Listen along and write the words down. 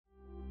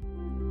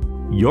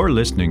You're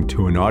listening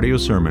to an audio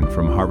sermon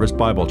from Harvest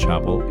Bible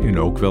Chapel in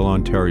Oakville,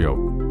 Ontario.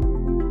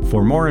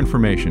 For more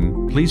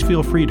information, please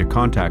feel free to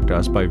contact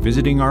us by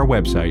visiting our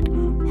website,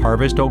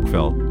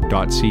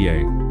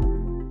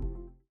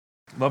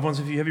 harvestoakville.ca. Loved ones,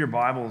 if you have your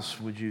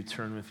Bibles, would you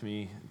turn with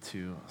me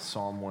to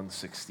Psalm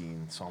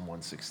 116, Psalm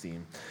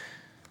 116.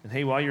 And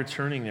hey, while you're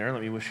turning there,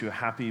 let me wish you a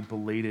happy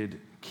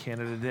belated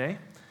Canada Day.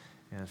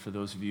 And for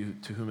those of you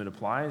to whom it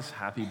applies,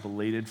 happy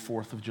belated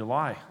 4th of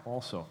July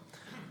also.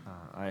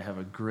 I have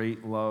a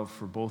great love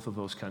for both of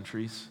those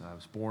countries. I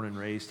was born and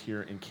raised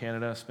here in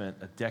Canada, spent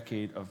a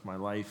decade of my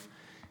life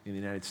in the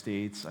United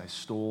States. I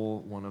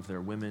stole one of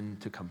their women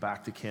to come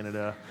back to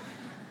Canada.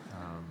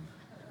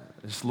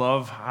 I just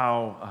love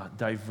how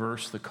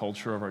diverse the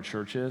culture of our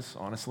church is,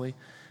 honestly.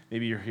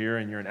 Maybe you're here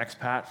and you're an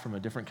expat from a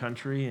different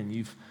country and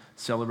you've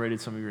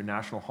celebrated some of your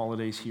national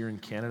holidays here in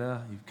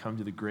Canada. You've come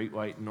to the Great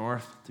White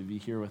North to be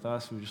here with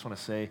us. We just want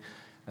to say,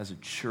 as a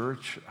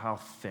church, how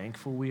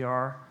thankful we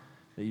are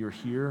that you're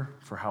here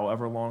for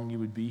however long you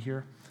would be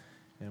here.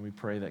 And we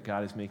pray that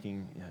God is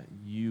making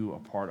you a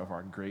part of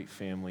our great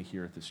family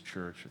here at this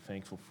church. We're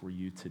thankful for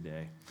you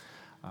today.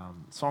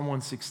 Psalm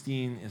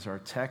 116 is our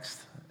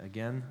text.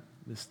 Again,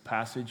 this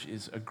passage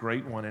is a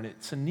great one, and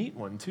it's a neat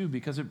one, too,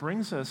 because it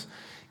brings us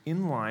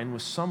in line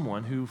with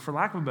someone who, for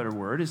lack of a better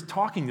word, is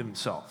talking to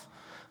himself.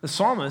 The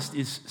psalmist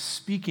is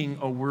speaking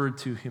a word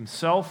to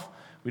himself.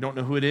 We don't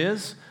know who it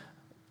is,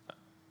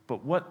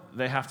 but what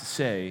they have to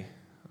say,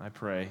 I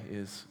pray,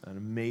 is an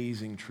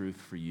amazing truth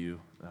for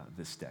you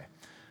this day.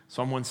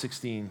 Psalm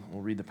 116,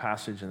 we'll read the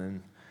passage, and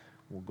then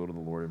we'll go to the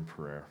Lord in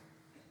prayer.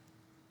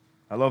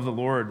 I love the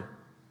Lord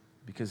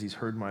because he's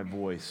heard my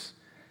voice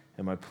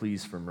and my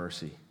pleas for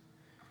mercy.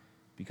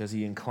 Because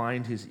he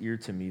inclined his ear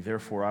to me,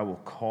 therefore I will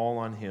call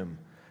on him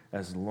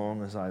as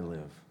long as I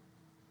live.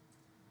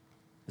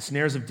 The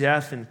snares of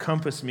death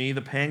encompassed me,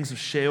 the pangs of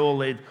Sheol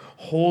laid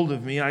hold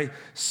of me. I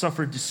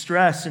suffered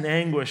distress and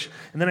anguish,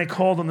 and then I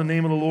called on the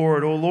name of the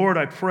Lord. O Lord,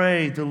 I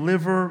pray,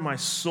 deliver my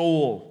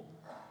soul.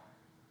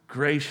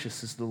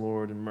 Gracious is the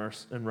Lord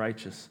and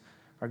righteous.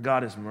 Our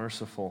God is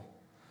merciful.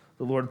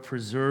 The Lord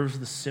preserves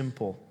the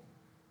simple.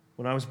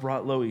 When I was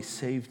brought low, he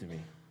saved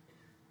me.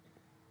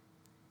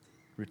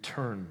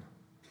 Return,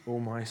 O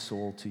my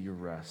soul, to your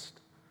rest,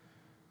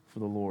 for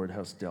the Lord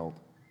has dealt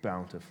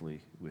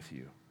bountifully with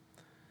you.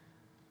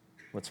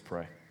 Let's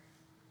pray.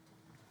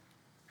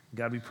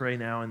 God, we pray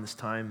now in this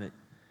time that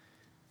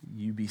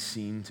you be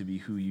seen to be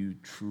who you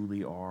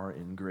truly are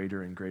in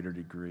greater and greater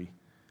degree.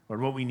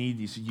 Lord, what we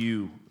need is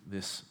you,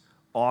 this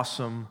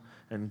awesome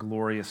and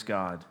glorious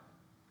God.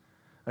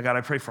 God,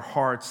 I pray for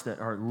hearts that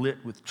are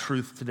lit with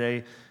truth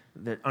today,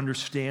 that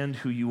understand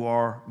who you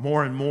are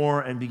more and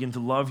more and begin to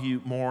love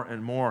you more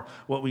and more.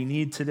 What we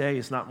need today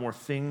is not more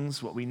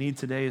things. What we need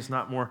today is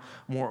not more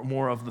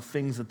of the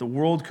things that the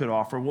world could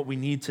offer. What we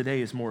need today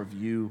is more of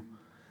you.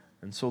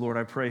 And so, Lord,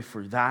 I pray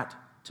for that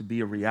to be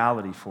a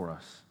reality for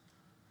us.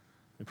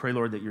 I pray,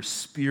 Lord, that your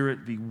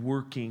Spirit be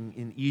working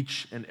in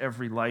each and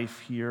every life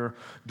here,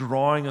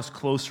 drawing us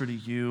closer to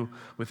you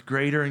with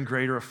greater and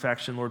greater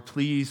affection. Lord,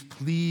 please,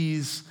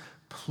 please,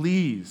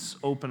 please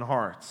open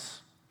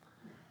hearts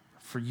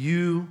for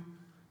you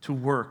to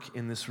work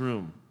in this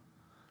room.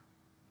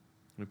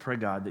 We pray,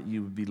 God, that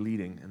you would be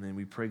leading, and then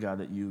we pray, God,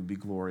 that you would be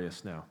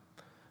glorious now.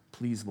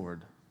 Please,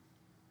 Lord.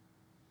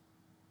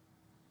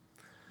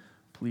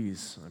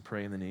 Please, I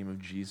pray in the name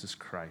of Jesus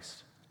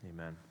Christ.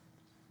 Amen.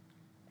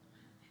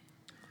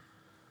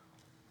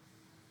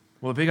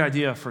 Well, the big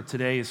idea for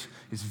today is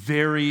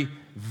very,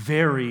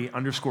 very,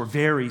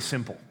 very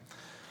simple.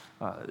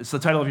 It's the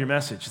title of your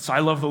message. It's I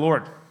love the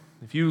Lord.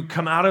 If you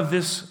come out of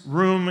this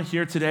room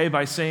here today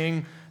by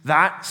saying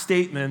that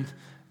statement,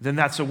 then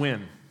that's a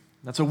win.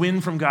 That's a win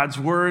from God's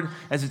word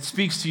as it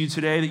speaks to you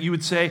today, that you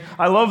would say,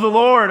 I love the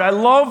Lord, I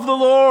love the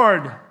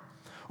Lord.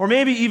 Or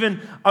maybe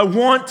even, I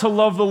want to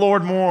love the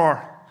Lord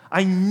more.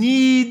 I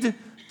need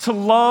to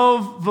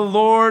love the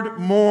Lord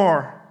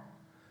more.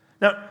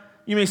 Now,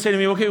 you may say to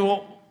me, okay,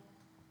 well,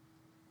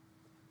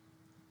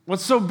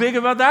 what's so big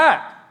about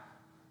that?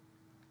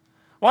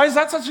 Why is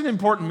that such an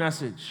important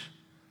message?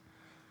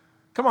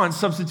 Come on,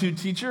 substitute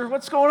teacher,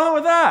 what's going on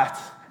with that?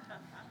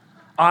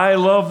 I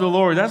love the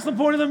Lord. That's the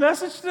point of the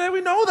message today. We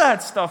know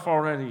that stuff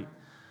already.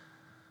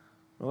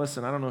 Well,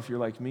 listen, I don't know if you're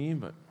like me,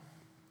 but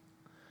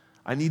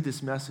I need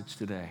this message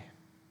today.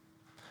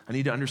 I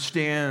need to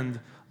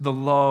understand the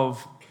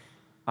love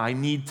I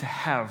need to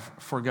have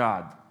for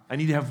God. I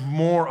need to have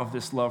more of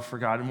this love for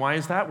God. And why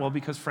is that? Well,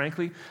 because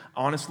frankly,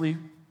 honestly,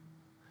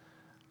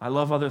 I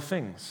love other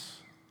things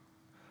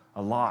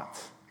a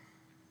lot.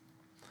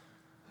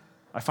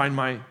 I find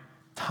my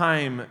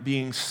time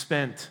being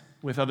spent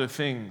with other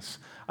things.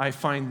 I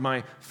find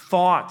my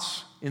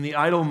thoughts in the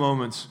idle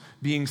moments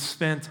being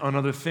spent on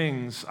other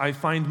things. I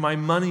find my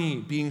money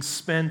being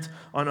spent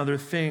on other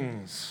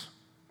things.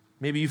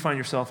 Maybe you find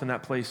yourself in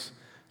that place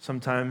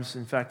sometimes.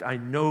 In fact, I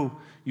know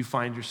you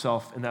find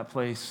yourself in that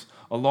place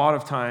a lot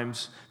of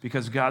times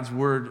because God's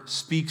word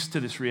speaks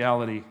to this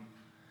reality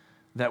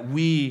that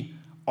we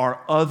are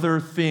other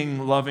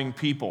thing loving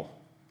people.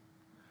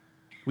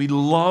 We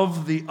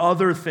love the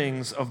other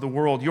things of the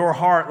world. Your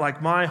heart,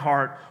 like my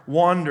heart,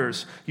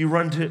 wanders. You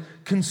run to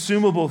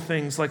consumable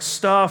things like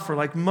stuff or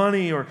like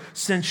money or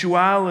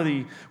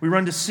sensuality. We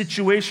run to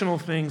situational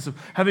things of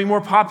having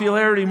more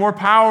popularity, more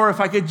power. If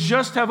I could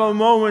just have a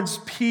moment's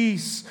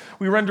peace.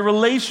 We run to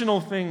relational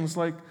things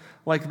like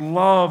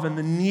love and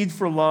the need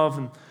for love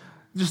and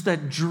just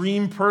that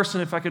dream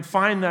person, if I could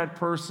find that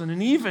person.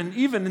 And even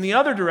in the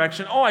other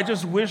direction, I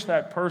just wish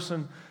that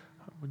person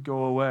would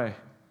go away.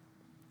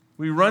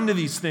 We run to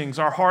these things.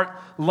 Our heart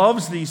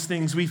loves these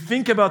things. We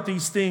think about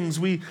these things.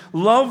 We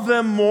love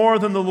them more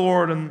than the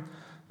Lord. And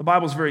the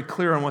Bible is very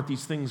clear on what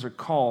these things are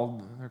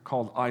called. They're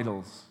called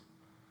idols.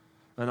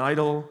 An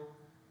idol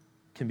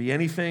can be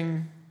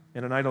anything,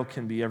 and an idol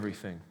can be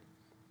everything.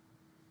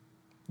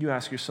 You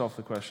ask yourself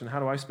the question, how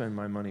do I spend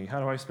my money? How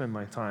do I spend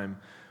my time?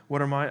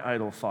 What are my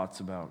idle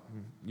thoughts about?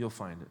 You'll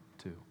find it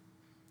too.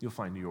 You'll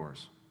find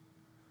yours.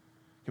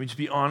 Can we just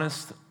be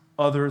honest,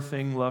 other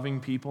thing-loving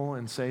people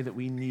and say that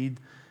we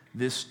need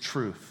this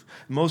truth?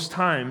 Most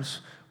times,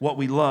 what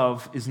we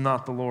love is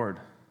not the Lord.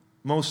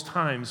 Most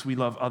times, we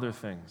love other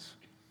things.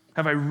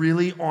 Have I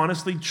really,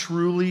 honestly,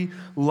 truly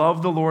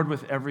loved the Lord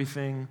with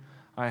everything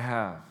I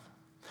have?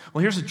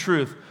 Well, here's the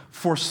truth.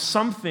 For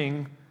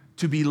something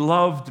to be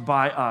loved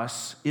by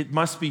us, it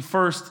must be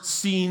first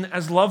seen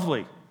as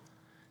lovely.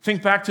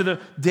 Think back to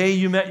the day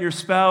you met your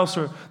spouse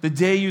or the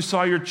day you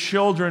saw your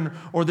children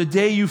or the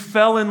day you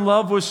fell in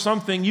love with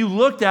something. You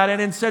looked at it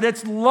and said,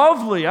 it's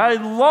lovely. I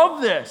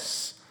love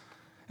this.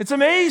 It's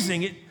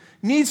amazing. It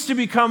needs to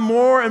become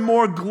more and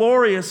more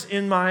glorious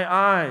in my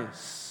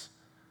eyes.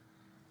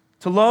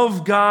 To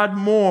love God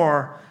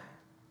more,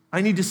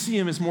 I need to see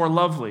Him as more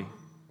lovely.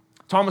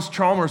 Thomas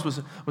Chalmers was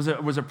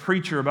a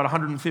preacher about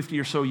 150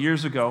 or so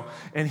years ago,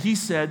 and he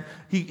said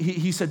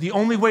the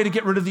only way to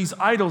get rid of these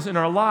idols in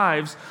our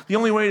lives, the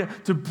only way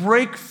to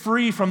break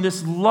free from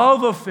this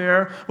love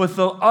affair with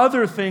the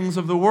other things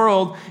of the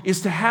world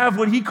is to have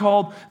what he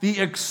called the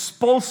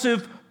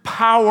expulsive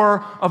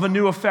power of a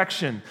new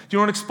affection. Do you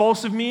know what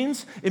expulsive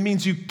means? It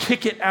means you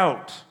kick it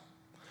out.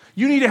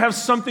 You need to have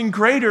something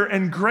greater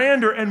and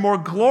grander and more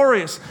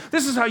glorious.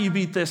 This is how you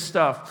beat this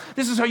stuff.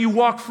 This is how you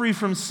walk free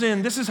from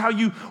sin. This is how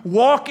you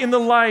walk in the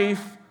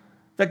life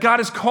that God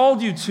has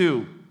called you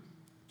to.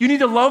 You need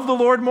to love the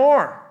Lord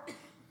more.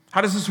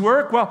 How does this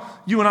work? Well,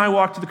 you and I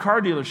walk to the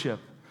car dealership,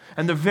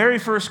 and the very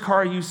first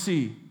car you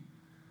see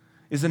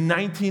is a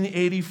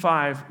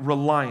 1985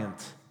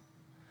 Reliant.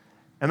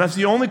 And that's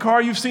the only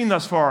car you've seen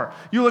thus far.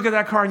 You look at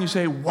that car and you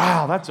say,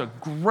 wow, that's a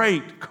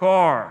great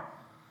car.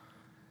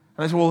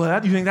 And I said,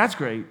 well, you think that's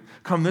great?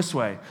 Come this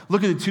way.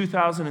 Look at the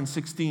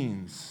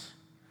 2016s.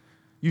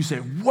 You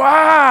say,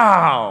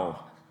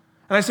 wow.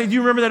 And I say, do you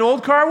remember that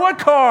old car? What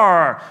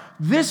car?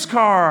 This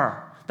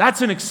car.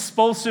 That's an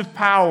expulsive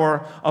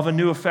power of a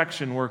new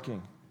affection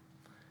working.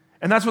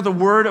 And that's what the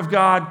Word of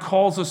God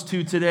calls us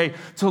to today,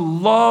 to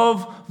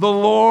love the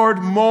Lord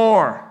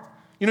more.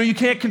 You know, you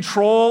can't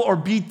control or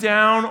beat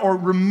down or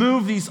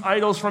remove these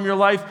idols from your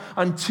life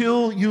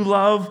until you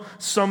love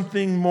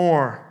something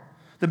more.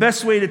 The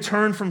best way to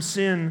turn from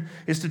sin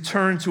is to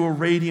turn to a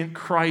radiant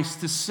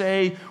Christ, to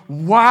say,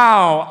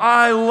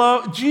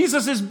 wow,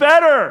 Jesus is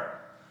better,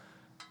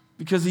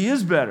 because He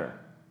is better.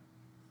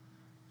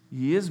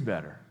 He is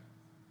better.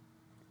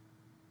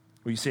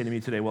 Well, you say to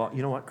me today, well,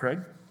 you know what, Craig?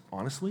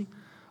 Honestly,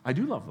 I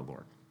do love the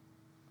Lord.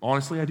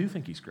 Honestly, I do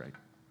think He's great.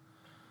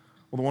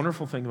 Well, the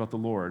wonderful thing about the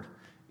Lord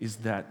is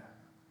that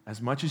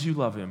as much as you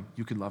love Him,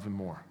 you can love Him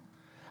more.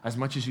 As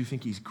much as you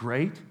think He's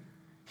great,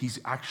 He's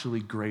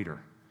actually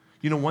greater.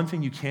 You know, one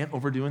thing you can't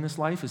overdo in this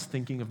life is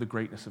thinking of the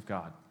greatness of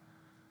God.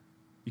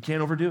 You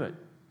can't overdo it.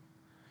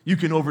 You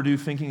can overdo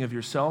thinking of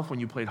yourself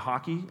when you played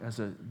hockey as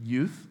a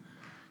youth.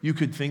 You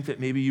could think that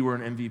maybe you were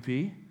an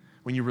MVP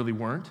when you really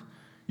weren't.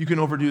 You can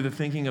overdo the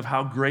thinking of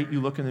how great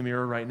you look in the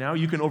mirror right now.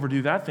 You can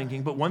overdo that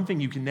thinking, but one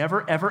thing you can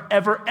never, ever,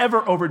 ever,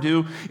 ever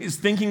overdo is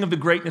thinking of the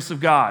greatness of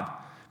God,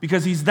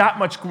 because He's that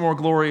much more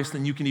glorious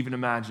than you can even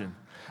imagine.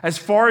 As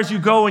far as you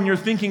go in your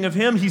thinking of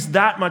Him, He's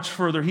that much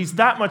further. He's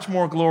that much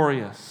more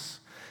glorious.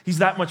 He's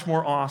that much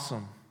more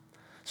awesome.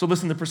 So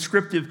listen, the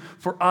prescriptive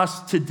for us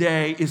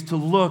today is to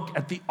look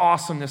at the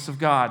awesomeness of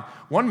God.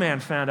 One man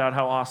found out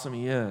how awesome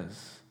He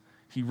is.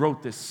 He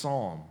wrote this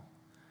psalm.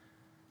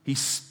 He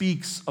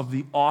speaks of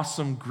the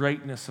awesome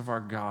greatness of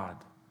our God.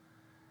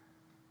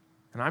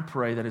 And I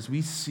pray that as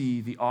we see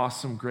the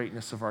awesome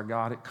greatness of our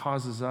God, it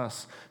causes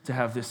us to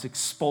have this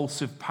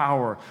expulsive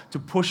power to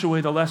push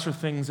away the lesser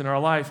things in our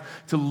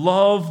life, to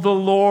love the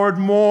Lord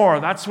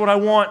more. That's what I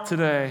want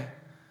today.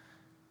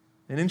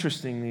 And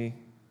interestingly,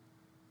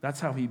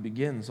 that's how He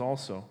begins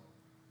also.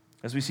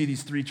 As we see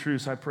these three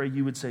truths, I pray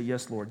you would say,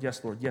 yes, Lord,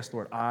 yes, Lord, yes,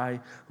 Lord, I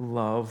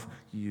love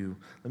you.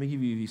 Let me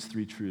give you these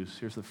three truths.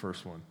 Here's the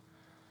first one.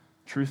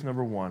 Truth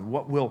number one,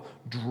 what will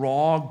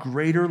draw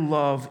greater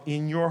love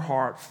in your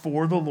heart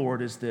for the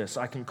Lord is this: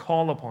 I can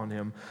call upon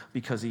Him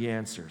because He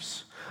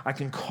answers. I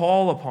can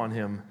call upon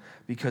Him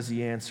because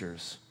He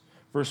answers.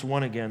 Verse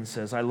 1 again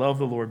says, I love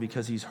the Lord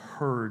because he's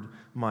heard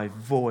my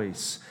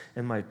voice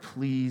and my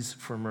pleas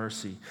for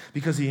mercy,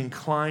 because he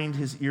inclined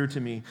his ear to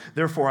me.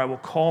 Therefore, I will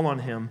call on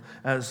him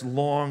as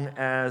long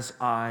as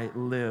I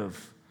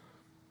live.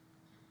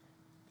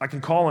 I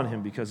can call on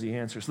him because he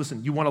answers.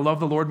 Listen, you want to love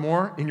the Lord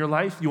more in your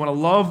life? You want to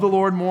love the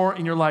Lord more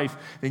in your life?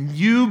 Then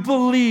you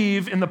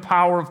believe in the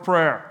power of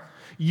prayer.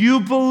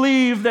 You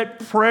believe that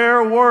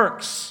prayer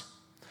works,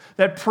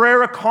 that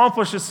prayer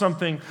accomplishes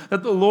something,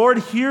 that the Lord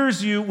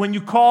hears you when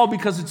you call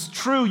because it's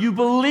true. You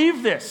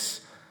believe this.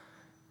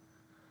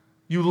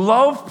 You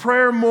love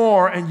prayer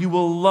more and you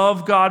will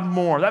love God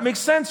more. That makes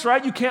sense,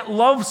 right? You can't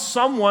love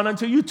someone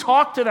until you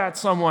talk to that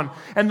someone.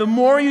 And the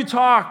more you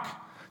talk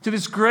to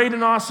this great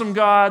and awesome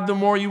God, the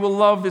more you will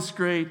love this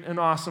great and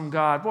awesome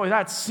God. Boy,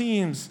 that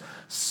seems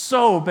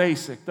so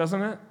basic,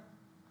 doesn't it?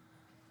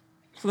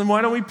 So then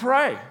why don't we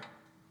pray?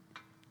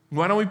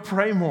 Why don't we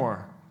pray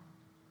more?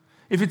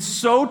 If it's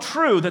so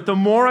true that the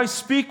more I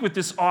speak with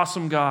this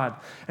awesome God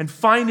and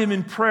find him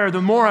in prayer,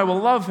 the more I will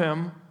love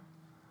him,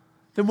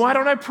 then why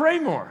don't I pray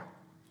more?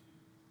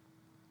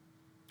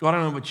 Well, I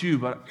don't know about you,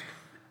 but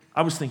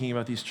I was thinking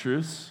about these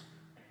truths.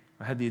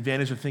 I had the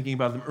advantage of thinking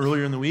about them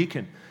earlier in the week,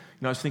 and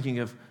I was thinking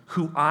of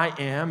who I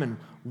am and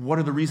what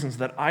are the reasons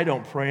that I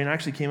don't pray, and I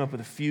actually came up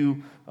with a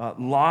few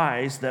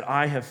lies that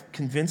I have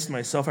convinced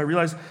myself. I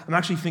realized I'm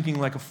actually thinking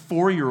like a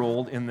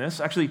 4-year-old in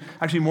this, actually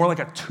more like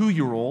a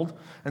 2-year-old,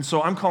 and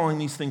so I'm calling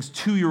these things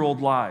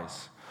 2-year-old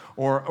lies,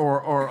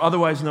 or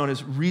otherwise known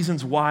as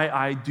reasons why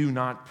I do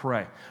not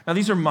pray. Now,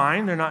 these are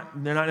mine. They're not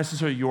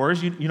necessarily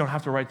yours. You don't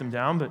have to write them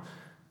down,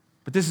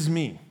 but this is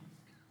me.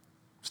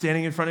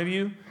 Standing in front of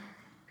you,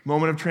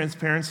 moment of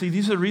transparency.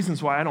 These are the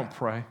reasons why I don't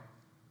pray.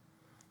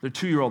 They're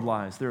 2-year-old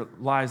lies. They're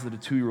lies that a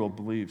 2-year-old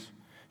believes.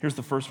 Here's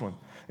the first one.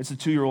 It's a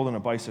 2-year-old on a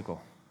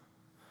bicycle.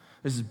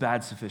 This is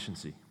bad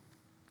sufficiency.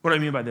 What do I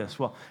mean by this?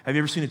 Well, have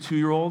you ever seen a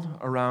 2-year-old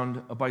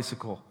around a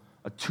bicycle,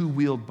 a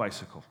 2-wheeled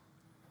bicycle?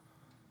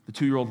 The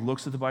 2-year-old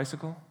looks at the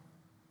bicycle,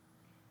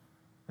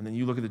 and then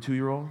you look at the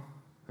 2-year-old,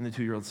 and the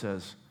 2-year-old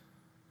says,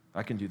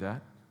 I can do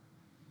that.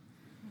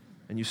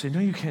 And you say,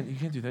 no, you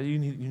can't do that. You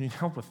need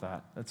help with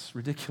that. That's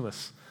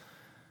ridiculous.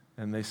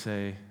 And they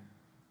say,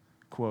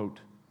 quote,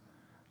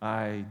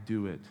 I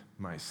do it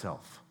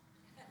myself.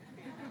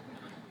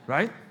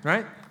 Right?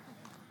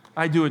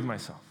 I do it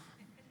myself.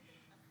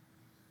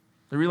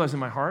 I realize in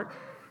my heart,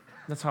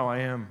 that's how I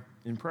am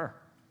in prayer.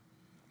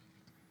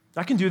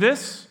 I can do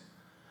this.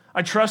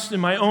 I trust in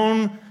my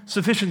own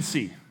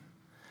sufficiency,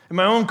 in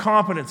my own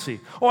competency.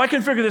 Oh, I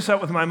can figure this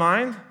out with my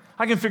mind.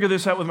 I can figure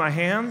this out with my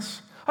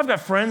hands. I've got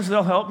friends,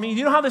 they'll help me. Do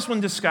you know how this one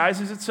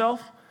disguises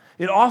itself?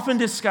 It often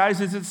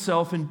disguises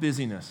itself in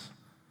busyness.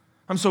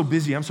 I'm so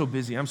busy.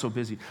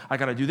 I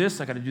got to do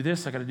this, I got to do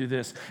this, I got to do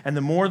this. And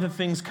the more the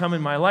things come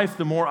in my life,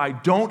 the more I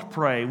don't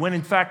pray, when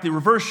in fact the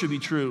reverse should be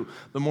true.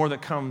 The more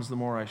that comes, the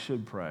more I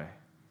should pray.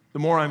 The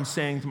more I'm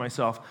saying to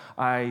myself,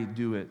 I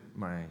do it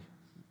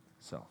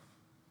myself.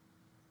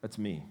 That's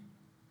me.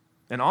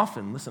 And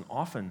often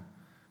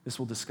this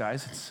will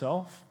disguise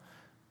itself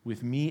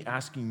with me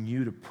asking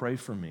you to pray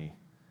for me,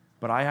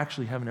 but I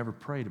actually haven't ever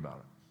prayed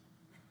about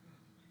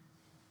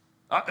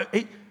it.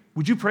 Hey,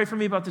 would you pray for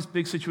me about this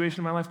big situation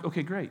in my life?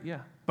 Okay, great,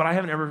 yeah. But I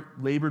haven't ever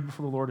labored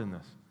before the Lord in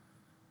this.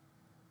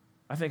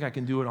 I think I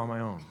can do it on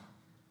my own.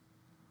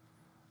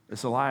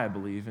 It's a lie, I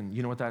believe, and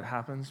you know what that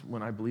happens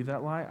when I believe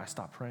that lie? I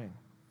stop praying.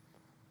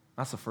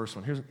 That's the first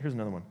one. Here's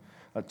another one.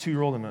 A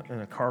 2-year-old in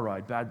a car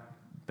ride,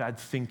 bad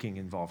thinking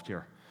involved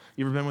here.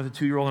 You ever been with a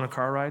 2-year-old in a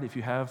car ride? If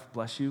you have,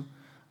 bless you.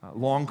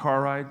 Long car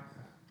ride,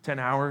 10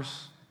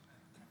 hours.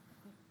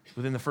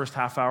 Within the first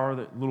half hour,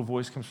 the little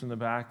voice comes from the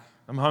back.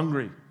 I'm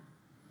hungry.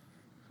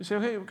 You say,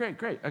 okay,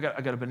 great. I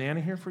got a banana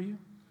here for you.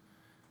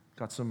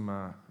 Got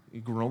some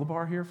granola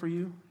bar here for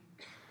you.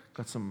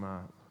 Got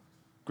some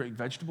great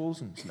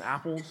vegetables and some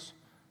apples.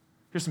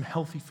 Here's some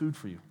healthy food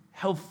for you.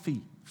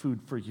 Healthy food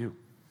for you.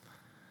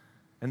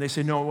 And they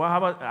say, no, well, how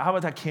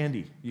about that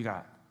candy you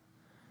got?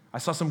 I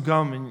saw some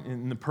gum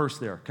in the purse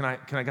there. Can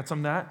I get some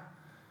of that?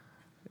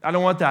 I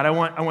don't want that. I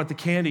want the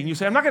candy. And you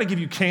say, I'm not going to give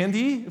you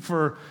candy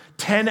for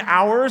 10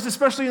 hours,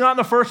 especially not in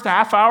the first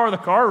half hour of the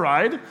car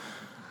ride.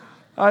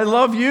 I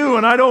love you,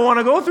 and I don't want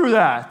to go through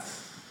that.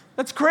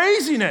 That's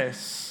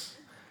craziness.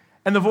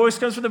 And the voice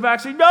comes from the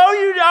back saying, no,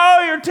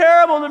 you're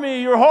terrible to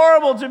me. You're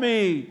horrible to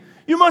me.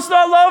 You must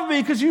not love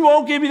me because you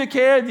won't give me the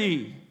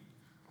candy.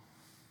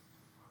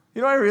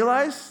 You know what I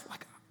realized?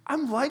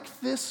 I'm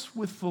like this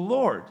with the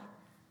Lord.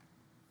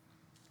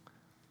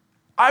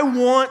 I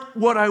want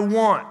what I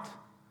want.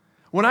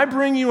 When I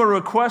bring you a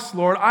request,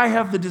 Lord, I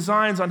have the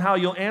designs on how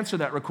you'll answer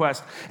that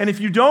request. And if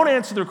you don't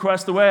answer the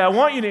request the way I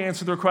want you to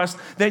answer the request,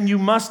 then you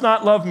must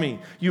not love me.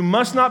 You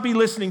must not be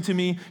listening to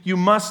me. You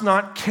must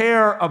not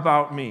care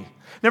about me.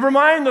 Never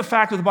mind the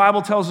fact that the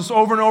Bible tells us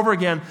over and over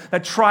again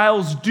that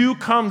trials do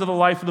come to the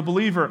life of the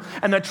believer,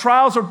 and that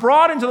trials are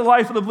brought into the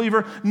life of the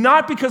believer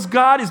not because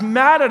God is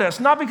mad at us,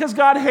 not because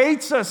God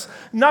hates us,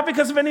 not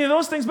because of any of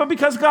those things, but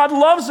because God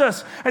loves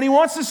us, and he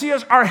wants to see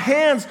us, our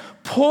hands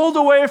pulled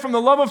away from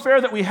the love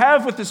affair that we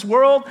have with this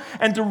world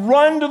and to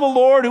run to the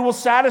Lord who will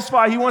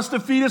satisfy. He wants to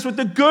feed us with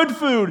the good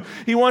food.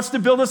 He wants to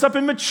build us up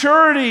in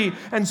maturity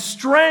and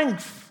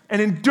strength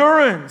and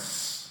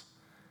endurance.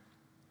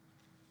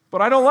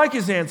 But I don't like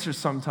his answers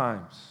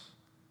sometimes.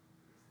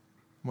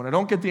 When I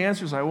don't get the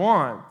answers I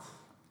want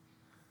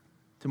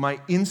to my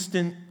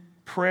instant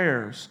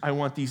prayers, I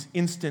want these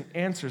instant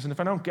answers. And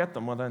if I don't get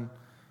them, well then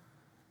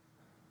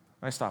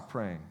I stop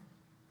praying.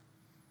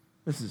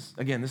 This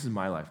is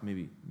my life,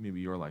 maybe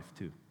your life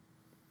too.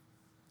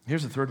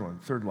 Here's the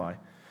third lie.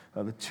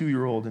 The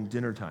 2-year-old in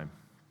dinner time.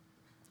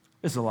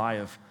 This is a lie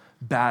of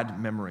bad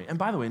memory. And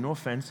by the way, no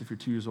offense if you're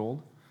 2 years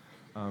old.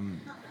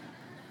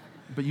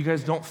 But you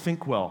guys don't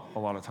think well a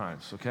lot of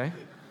times, okay?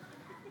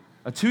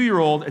 A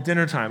 2-year-old at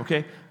dinner time,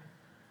 okay?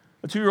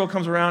 A 2-year-old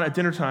comes around at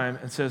dinner time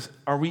and says,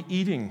 "Are we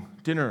eating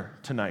dinner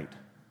tonight?"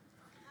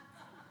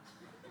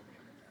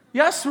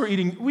 Yes, we're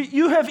eating.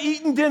 You have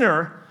eaten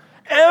dinner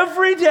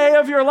every day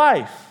of your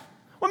life.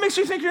 What makes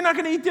you think you're not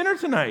going to eat dinner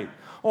tonight?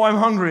 "Oh, I'm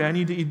hungry. I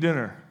need to eat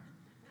dinner."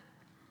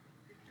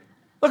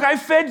 Look, I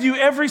fed you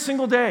every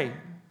single day.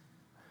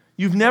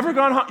 You've never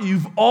gone hungry.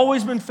 You've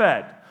always been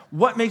fed.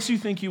 What makes you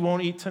think you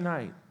won't eat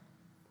tonight?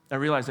 I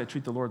realize I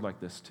treat the Lord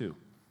like this too.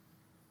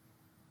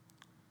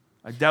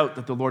 I doubt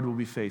that the Lord will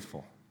be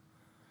faithful.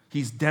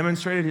 He's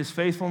demonstrated his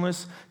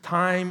faithfulness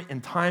time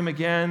and time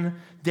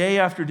again, day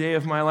after day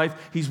of my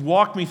life. He's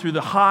walked me through the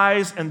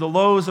highs and the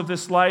lows of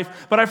this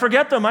life, but I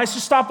forget them. I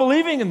just stop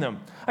believing in them.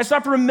 I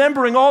stop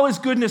remembering all his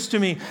goodness to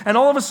me, and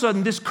all of a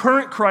sudden, this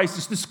current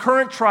crisis, this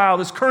current trial,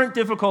 this current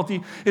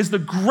difficulty is the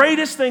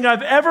greatest thing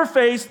I've ever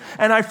faced,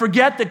 and I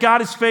forget that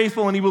God is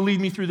faithful and he will lead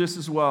me through this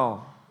as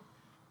well.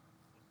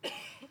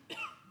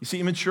 You see,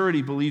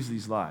 immaturity believes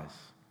these lies.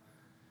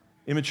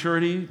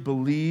 Immaturity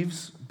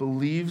believes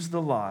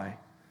the lie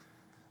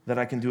that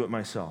I can do it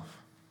myself.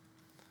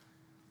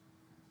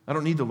 I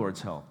don't need the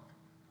Lord's help.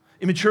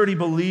 Immaturity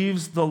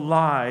believes the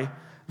lie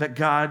that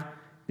God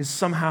is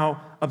somehow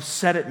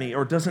upset at me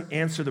or doesn't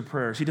answer the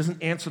prayers. He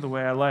doesn't answer the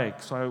way I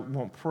like, so I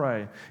won't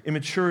pray.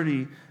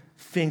 Immaturity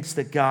thinks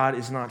that God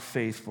is not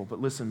faithful.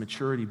 But listen,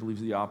 maturity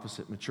believes the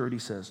opposite. Maturity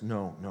says,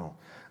 no,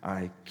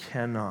 I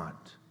cannot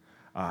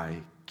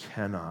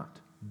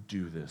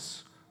do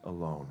this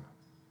alone.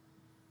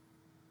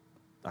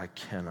 I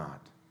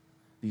cannot.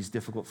 These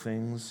difficult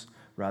things,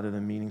 rather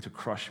than meaning to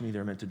crush me,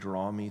 they're meant to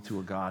draw me to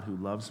a God who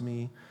loves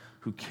me,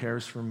 who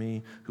cares for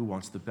me, who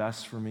wants the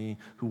best for me,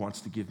 who wants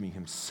to give me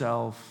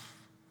himself.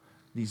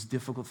 These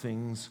difficult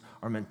things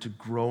are meant to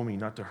grow me,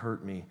 not to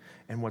hurt me.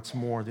 And what's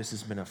more, this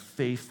has been a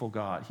faithful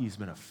God. He's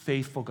been a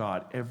faithful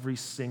God every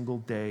single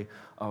day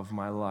of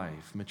my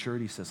life.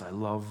 Maturity says, I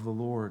love the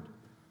Lord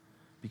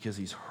because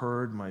he's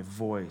heard my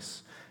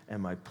voice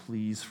and my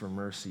pleas for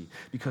mercy,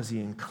 because he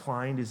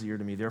inclined his ear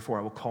to me. Therefore,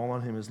 I will call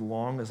on him as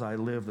long as I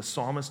live. The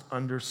psalmist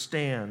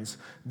understands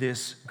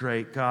this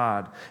great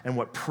God. And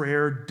what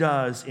prayer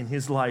does in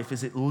his life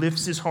is it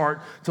lifts his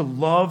heart to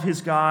love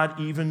his God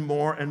even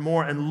more and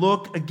more. And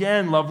look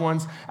again, loved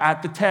ones,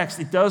 at the text.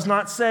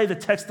 The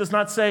text does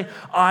not say,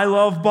 I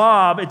love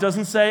Bob. It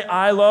doesn't say,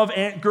 I love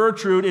Aunt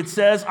Gertrude. It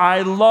says,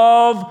 I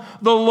love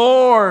the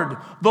Lord,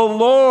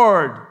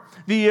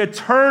 the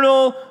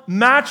eternal,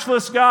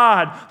 matchless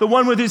God, the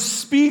one with his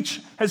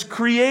speech has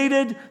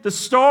created the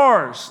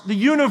stars, the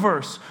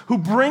universe, who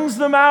brings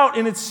them out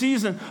in its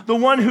season, the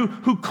one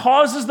who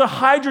causes the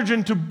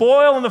hydrogen to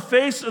boil in the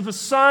face of the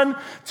sun,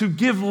 to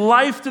give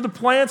life to the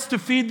plants, to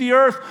feed the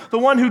earth, the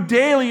one who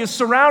daily is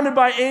surrounded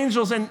by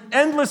angels and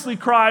endlessly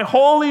cry,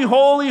 holy,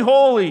 holy,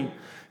 holy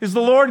is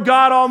the Lord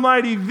God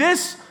Almighty.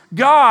 This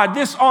God,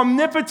 this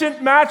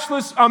omnipotent,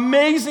 matchless,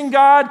 amazing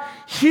God,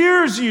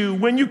 hears you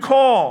when you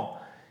call.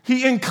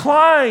 He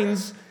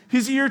inclines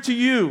his ear to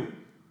you.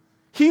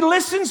 He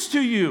listens to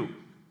you.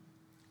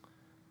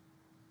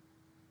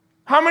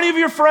 How many of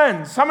your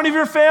friends, how many of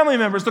your family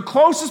members, the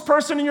closest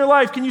person in your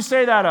life can you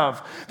say that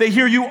of? They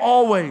hear you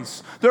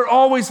always. They're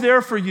always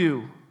there for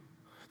you.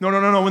 No.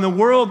 When the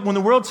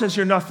world says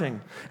you're nothing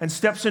and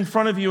steps in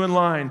front of you in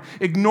line,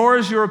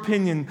 ignores your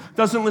opinion,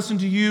 doesn't listen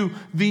to you,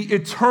 the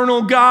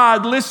eternal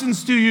God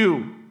listens to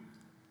you.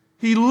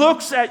 He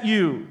looks at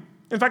you.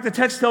 In fact, the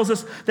text tells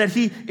us that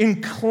he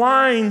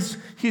inclines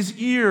his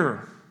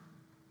ear.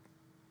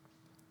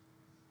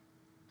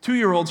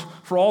 2-year-olds,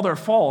 for all their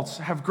faults,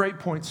 have great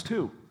points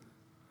too.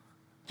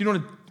 Do you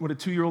know what a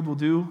 2-year-old will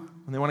do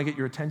when they want to get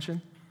your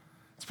attention?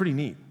 It's pretty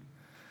neat.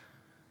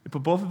 They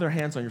put both of their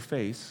hands on your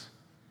face,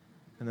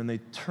 and then they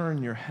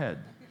turn your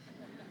head.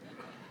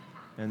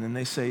 And then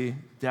they say,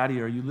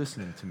 Daddy, are you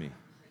listening to me?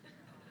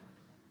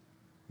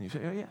 And you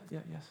say, oh,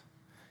 yes.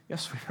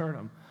 Yes, sweetheart,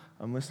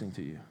 I'm listening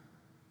to you.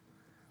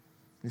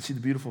 You see,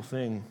 the beautiful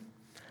thing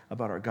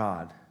about our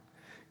God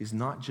is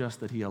not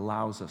just that he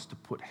allows us to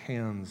put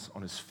hands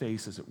on his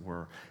face, as it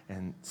were,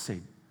 and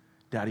say,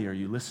 Daddy, are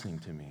you listening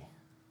to me?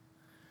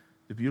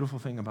 The beautiful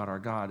thing about our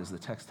God, as the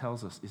text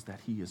tells us, is that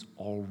he is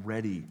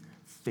already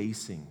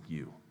facing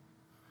you.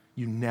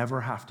 You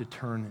never have to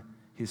turn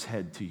his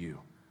head to you.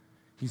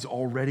 He's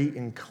already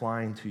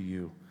inclined to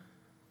you.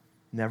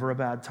 Never a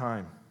bad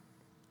time.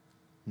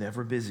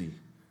 Never busy.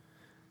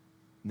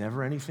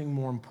 Never anything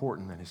more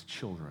important than his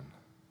children.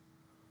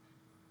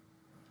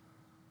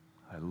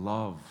 I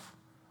love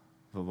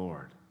the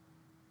Lord.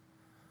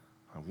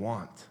 I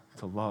want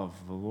to love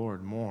the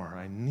Lord more.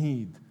 I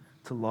need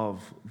to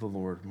love the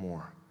Lord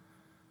more.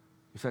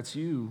 If that's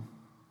you,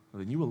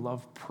 then you will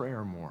love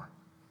prayer more.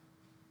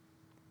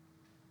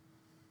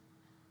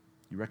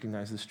 You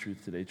recognize this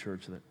truth today,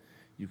 church, that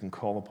you can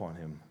call upon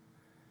him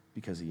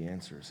because he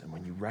answers. And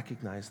when you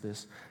recognize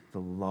this,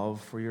 the love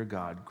for your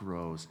God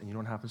grows. And you know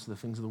what happens to the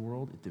things of the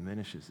world? It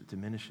diminishes. It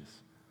diminishes.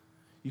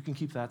 You can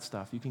keep that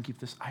stuff. You can keep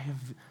this. I have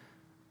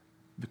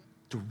the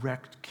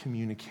direct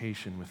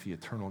communication with the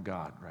eternal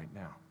God right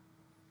now.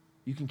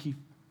 You can keep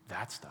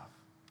that stuff.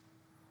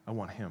 I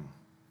want him.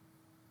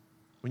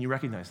 When you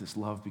recognize this,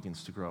 love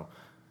begins to grow.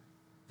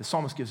 The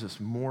psalmist gives us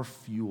more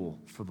fuel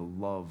for the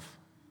love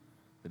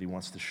that he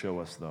wants to show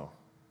us, though.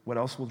 What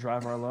else will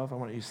drive our love? I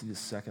want you to see this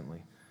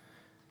secondly.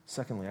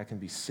 Secondly, I can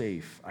be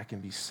safe. I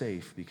can be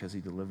safe because he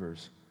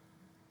delivers.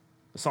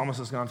 The psalmist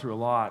has gone through a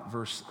lot.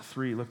 Verse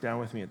 3, look down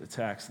with me at the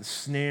text. The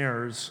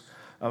snares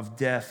of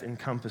death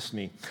encompassed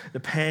me. The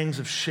pangs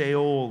of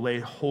Sheol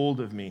laid hold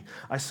of me.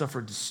 I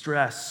suffered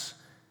distress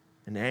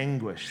and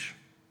anguish.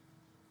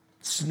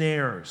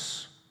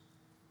 Snares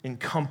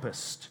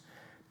encompassed,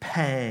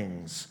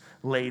 pangs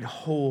laid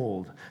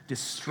hold,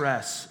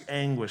 distress,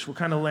 anguish. What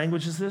kind of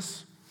language is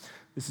this?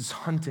 This is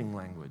hunting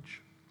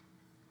language.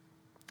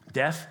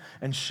 Death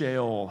and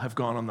Sheol have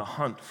gone on the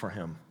hunt for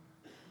him.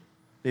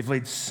 They've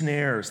laid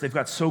snares. They've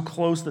got so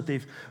close that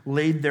they've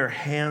laid their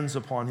hands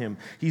upon him.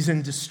 He's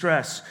in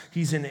distress.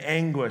 He's in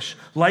anguish.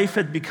 Life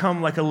had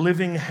become like a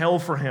living hell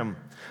for him.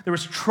 There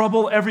was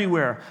trouble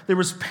everywhere. There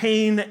was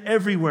pain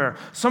everywhere.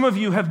 Some of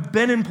you have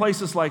been in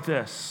places like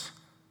this.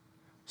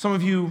 Some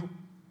of you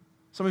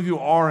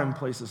are in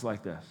places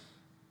like this,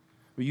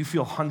 where you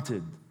feel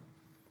hunted.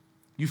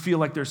 You feel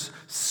like there's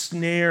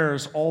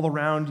snares all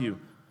around you.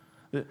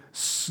 The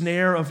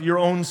snare of your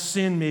own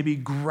sin may be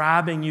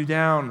grabbing you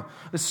down.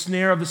 The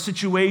snare of the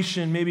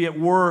situation, maybe at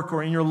work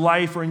or in your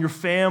life or in your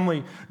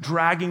family,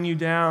 dragging you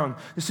down.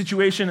 The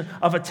situation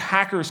of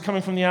attackers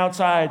coming from the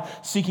outside,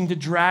 seeking to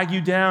drag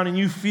you down, and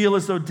you feel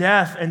as though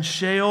death and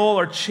Sheol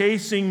are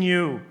chasing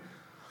you.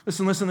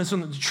 Listen.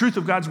 The truth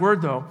of God's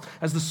word, though,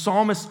 as the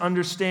psalmist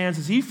understands,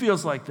 as he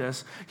feels like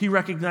this, he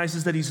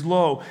recognizes that he's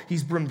low.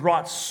 He's been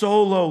brought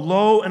so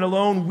low and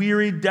alone,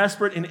 weary,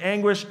 desperate, in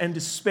anguish and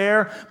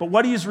despair. But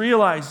what he is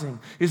realizing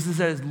is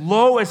that as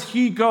low as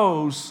he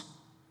goes,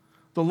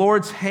 the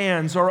Lord's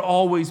hands are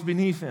always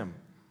beneath him.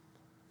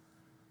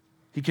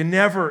 He can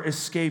never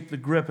escape the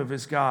grip of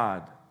his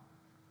God.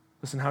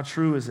 Listen, how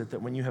true is it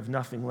that when you have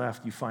nothing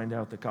left, you find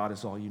out that God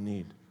is all you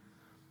need?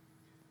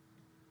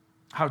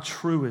 How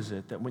true is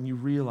it that when you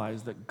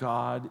realize that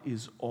God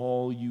is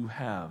all you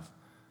have,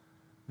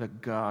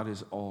 that God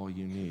is all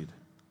you need?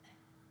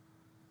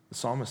 The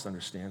psalmist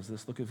understands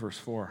this. Look at verse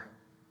 4.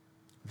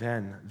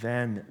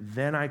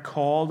 Then I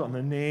called on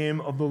the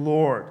name of the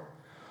Lord.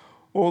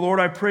 Oh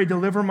Lord, I pray,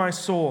 deliver my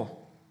soul.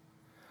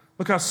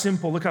 Look how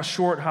simple, look how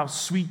short, how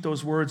sweet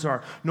those words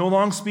are. No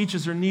long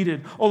speeches are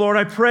needed. Oh Lord,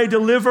 I pray,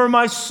 deliver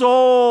my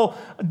soul.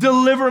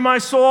 Deliver my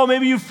soul.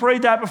 Maybe you've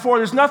prayed that before.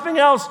 There's nothing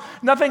else.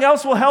 Nothing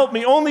else will help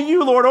me. Only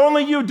you, Lord,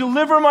 only you.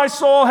 Deliver my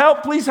soul.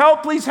 Help, please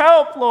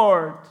help,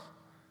 Lord.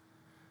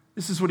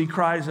 This is what he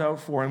cries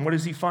out for. And what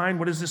does he find?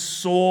 What is his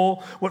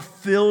soul? What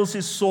fills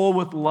his soul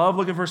with love?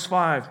 Look at verse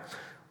 5.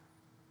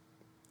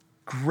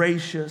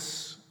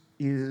 Gracious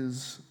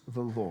is the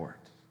Lord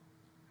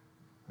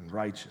and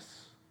righteous.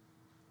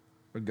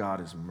 For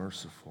God is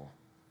merciful.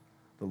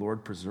 The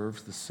Lord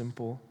preserves the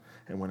simple,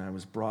 and when I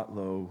was brought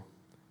low,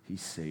 he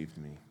saved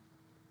me.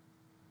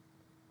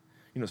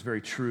 You know, it's very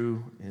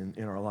true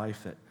in our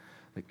life that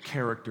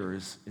character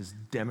is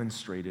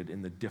demonstrated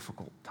in the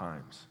difficult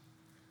times.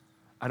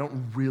 I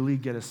don't really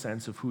get a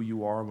sense of who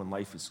you are when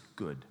life is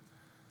good,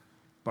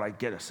 but I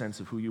get a sense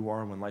of who you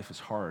are when life is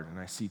hard, and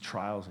I see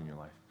trials in your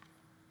life.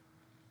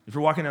 If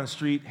you're walking down the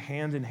street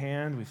hand in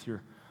hand with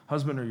your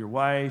husband or your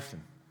wife,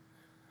 and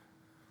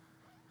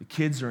the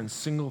kids are in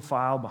single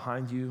file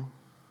behind you,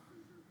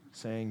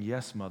 saying,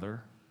 yes,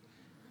 mother,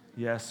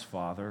 yes,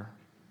 father,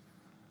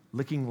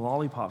 licking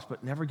lollipops,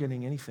 but never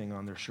getting anything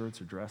on their shirts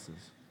or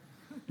dresses.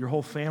 Your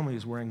whole family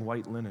is wearing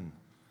white linen.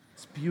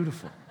 It's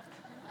beautiful.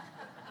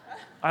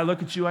 I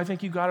look at you, I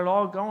think you got it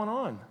all going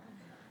on.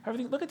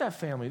 Everything. Look at that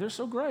family. They're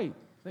so great.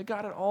 They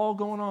got it all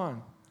going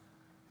on.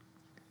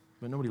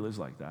 But nobody lives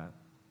like that.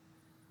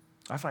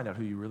 I find out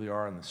who you really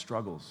are in the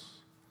struggles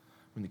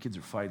when the kids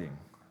are fighting.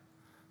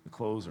 The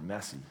clothes are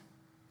messy.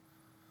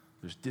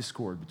 There's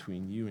discord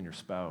between you and your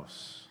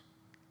spouse.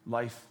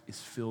 Life is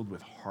filled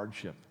with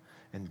hardship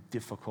and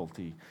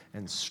difficulty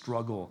and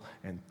struggle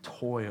and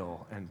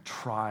toil and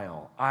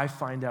trial. I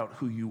find out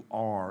who you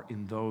are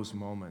in those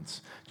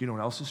moments. Do you know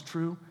what else is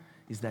true?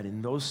 Is that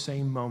in those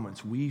same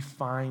moments, we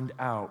find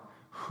out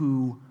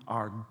who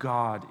our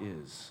God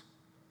is.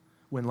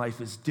 When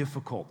life is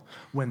difficult,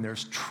 when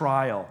there's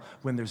trial,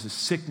 when there's a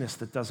sickness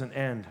that doesn't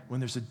end, when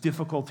there's a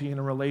difficulty in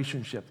a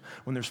relationship,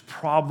 when there's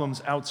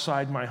problems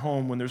outside my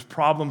home, when there's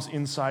problems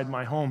inside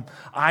my home,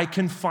 I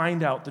can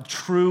find out the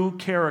true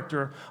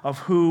character of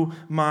who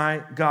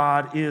my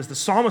God is. The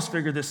psalmist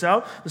figured this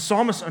out. The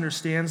psalmist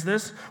understands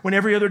this. When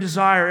every other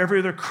desire, every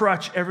other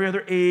crutch, every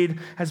other aid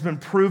has been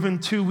proven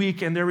too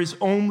weak and there is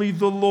only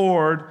the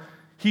Lord,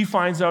 he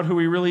finds out who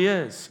he really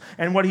is.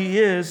 And what he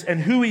is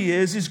and who he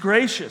is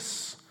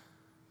gracious.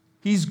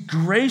 He's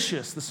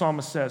gracious, the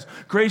psalmist says.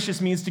 Gracious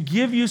means to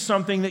give you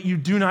something that you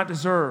do not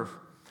deserve.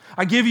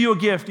 I give you a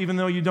gift even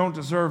though you don't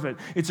deserve it.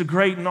 It's a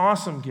great and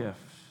awesome gift.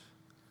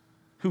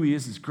 Who he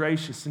is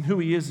gracious, and who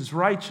he is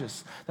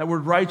righteous. That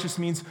word righteous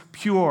means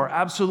pure,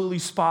 absolutely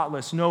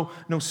spotless, no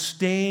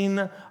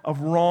stain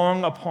of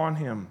wrong upon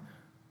him,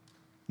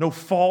 no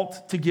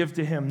fault to give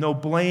to him, no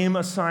blame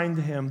assigned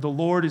to him. The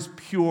Lord is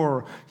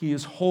pure, he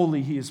is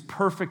holy, he is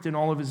perfect in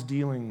all of his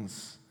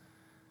dealings.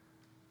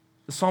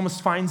 The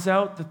psalmist finds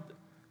out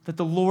that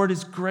the Lord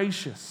is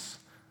gracious,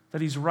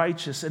 that he's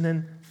righteous, and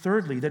then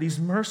thirdly, that he's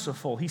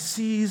merciful. He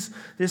sees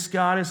this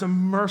God as a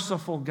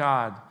merciful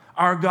God.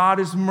 Our God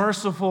is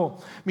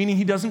merciful, meaning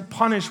he doesn't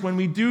punish when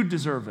we do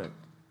deserve it.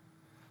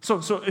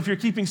 So if you're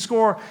keeping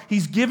score,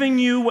 he's giving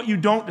you what you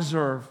don't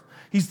deserve.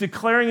 He's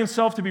declaring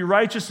himself to be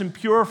righteous and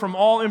pure from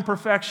all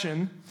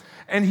imperfection,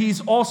 and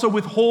he's also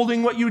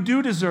withholding what you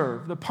do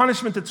deserve, the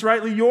punishment that's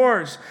rightly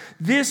yours.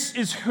 This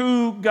is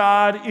who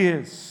God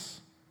is.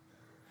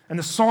 And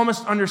the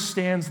psalmist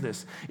understands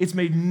this. It's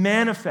made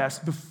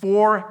manifest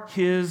before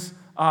his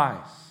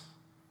eyes.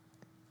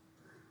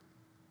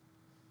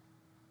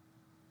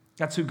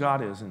 That's who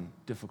God is in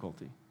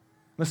difficulty.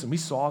 Listen, we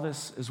saw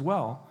this as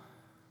well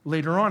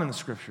later on in the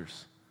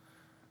scriptures.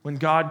 When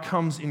God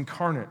comes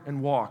incarnate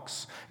and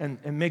walks. And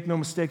make no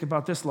mistake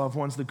about this, loved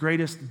ones, the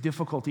greatest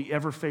difficulty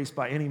ever faced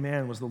by any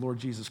man was the Lord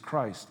Jesus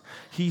Christ.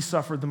 He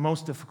suffered the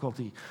most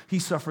difficulty. He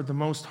suffered the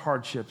most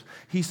hardships.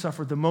 He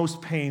suffered the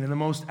most pain and the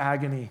most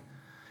agony.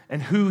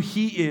 And who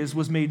he is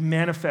was made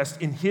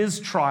manifest in his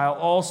trial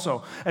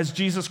also. As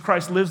Jesus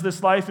Christ lives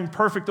this life in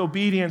perfect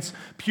obedience,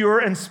 pure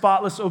and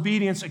spotless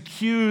obedience,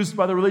 accused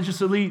by the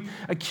religious elite,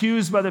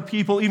 accused by the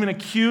people, even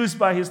accused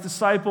by his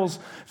disciples,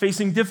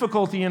 facing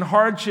difficulty and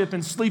hardship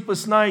and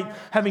sleepless night,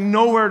 having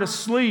nowhere to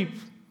sleep.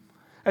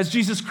 As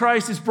Jesus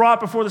Christ is brought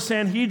before the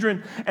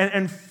Sanhedrin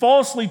and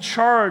falsely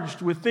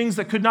charged with things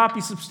that could not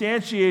be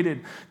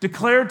substantiated,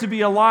 declared to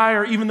be a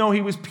liar even though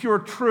he was pure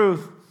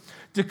truth,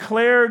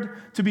 declared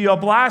to be a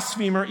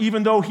blasphemer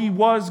even though he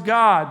was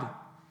God.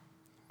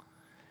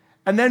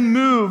 And then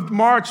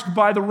marched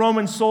by the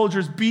Roman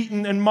soldiers,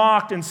 beaten and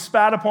mocked and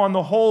spat upon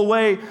the whole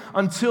way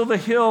until the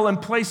hill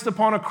and placed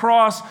upon a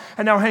cross,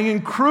 and now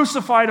hanging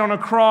crucified on a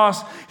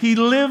cross, he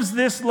lives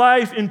this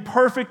life in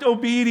perfect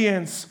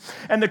obedience.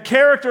 And the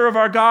character of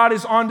our God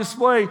is on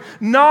display.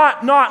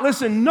 Not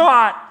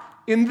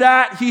in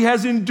that he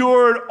has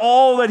endured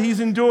all that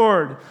he's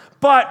endured.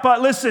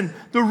 But listen,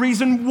 the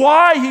reason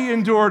why he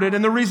endured it,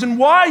 and the reason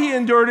why he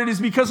endured it is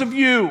because of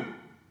you.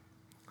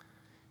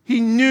 He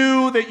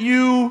knew that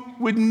you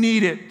would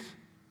need it.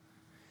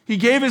 He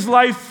gave his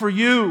life for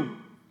you.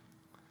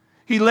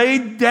 He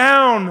laid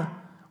down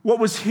what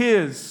was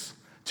his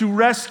to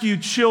rescue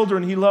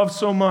children he loved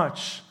so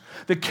much.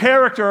 The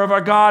character of our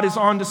God is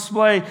on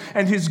display,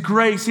 and his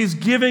grace, his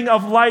giving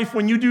of life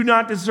when you do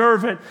not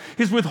deserve it,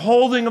 his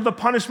withholding of the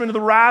punishment of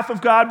the wrath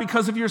of God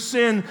because of your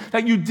sin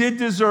that you did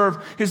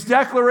deserve, his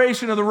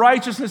declaration of the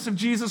righteousness of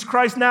Jesus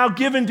Christ now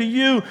given to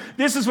you.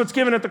 This is what's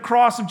given at the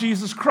cross of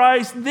Jesus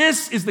Christ.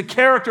 This is the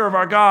character of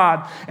our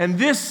God, and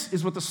this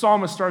is what the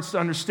psalmist starts to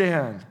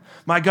understand.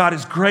 My God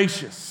is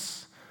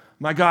gracious.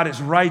 My God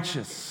is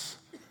righteous.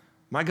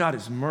 My God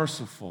is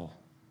merciful.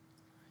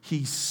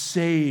 He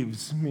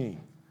saves me.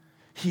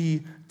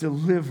 He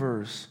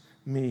delivers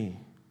me.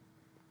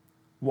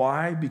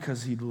 Why?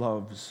 Because he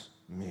loves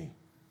me.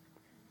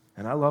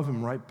 And I love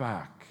him right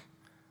back,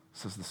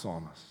 says the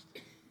psalmist.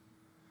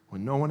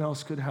 When no one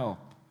else could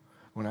help,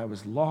 when I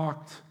was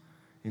locked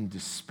in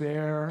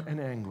despair and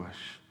anguish,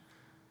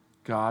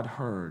 God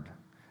heard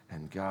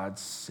and God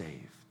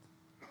saved.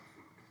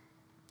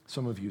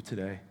 Some of you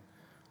today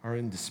are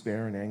in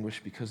despair and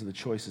anguish because of the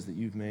choices that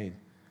you've made.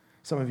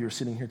 Some of you are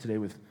sitting here today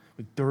with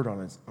dirt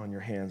on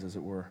your hands, as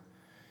it were.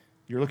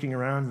 You're looking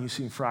around and you're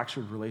seeing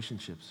fractured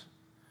relationships.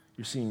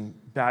 You're seeing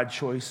bad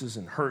choices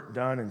and hurt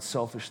done and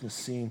selfishness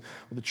seen.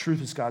 Well, the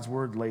truth is, God's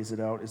word lays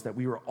it out, is that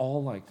we were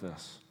all like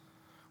this.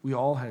 We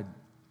all had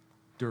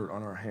dirt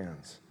on our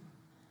hands.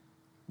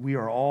 We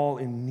are all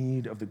in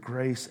need of the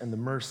grace and the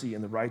mercy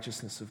and the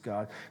righteousness of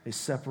God. They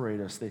separate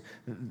us.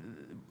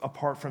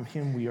 Apart from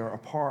him, we are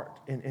apart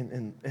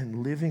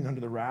and living under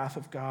the wrath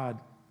of God.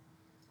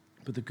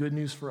 But the good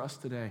news for us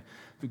today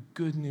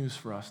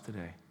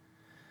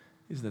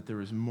is that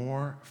there is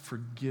more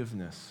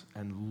forgiveness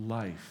and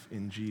life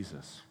in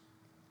Jesus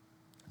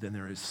than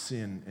there is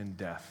sin and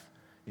death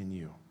in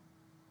you.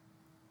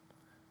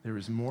 There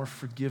is more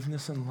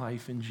forgiveness and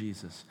life in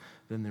Jesus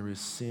than there is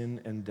sin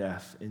and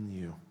death in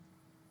you.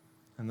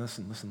 And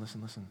listen.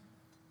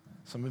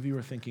 Some of you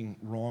are thinking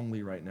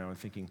wrongly right now and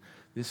thinking,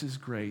 this is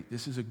great.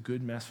 This is a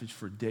good message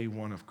for day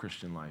one of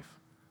Christian life.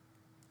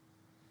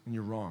 And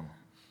you're wrong.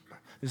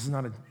 This is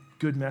not a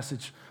good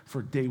message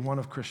for day one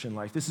of Christian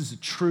life. This is a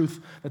truth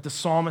that the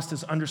psalmist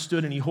has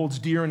understood and he holds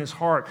dear in his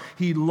heart.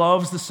 He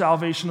loves the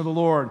salvation of the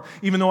Lord.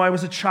 Even though I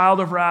was a child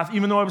of wrath,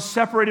 even though I was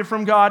separated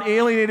from God,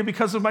 alienated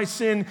because of my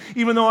sin,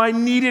 even though I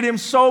needed him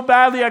so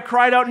badly, I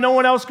cried out, no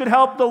one else could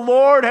help. The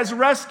Lord has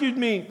rescued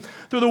me.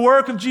 Through the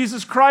work of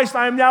Jesus Christ,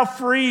 I am now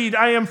freed.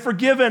 I am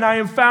forgiven. I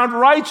am found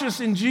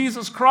righteous in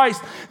Jesus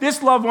Christ.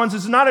 This, loved ones,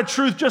 is not a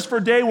truth just for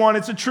day one.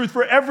 It's a truth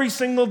for every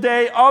single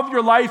day of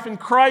your life in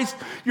Christ.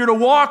 You're to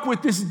walk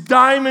with this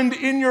diamond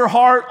in your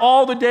heart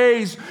all the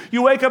days.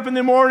 You wake up in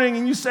the morning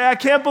and you say, I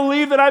can't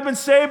believe that I've been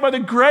saved by the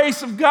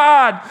grace of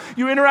God.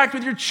 You interact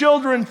with your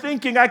children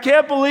thinking, I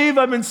can't believe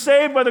I've been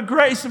saved by the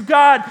grace of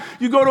God.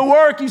 You go to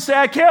work, you say,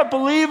 I can't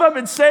believe I've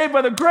been saved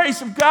by the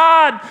grace of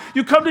God.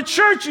 You come to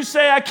church, you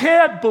say, I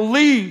can't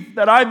believe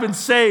that I've been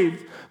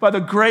saved by the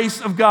grace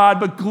of God,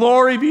 but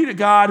glory be to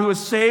God who has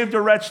saved a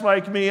wretch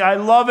like me. I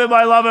love him,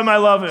 I love him, I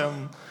love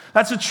him.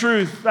 That's a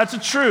truth. That's a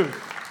truth.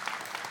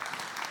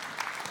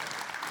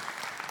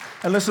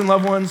 And listen,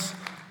 loved ones,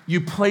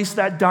 you place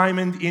that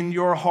diamond in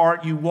your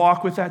heart. You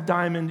walk with that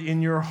diamond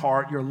in your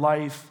heart. Your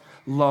life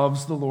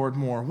loves the Lord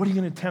more. What are you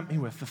going to tempt me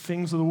with? The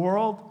things of the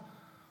world?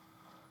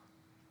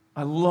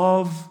 I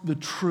love the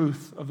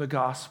truth of the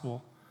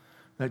gospel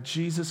that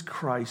Jesus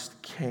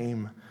Christ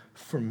came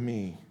for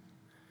me.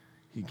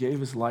 He gave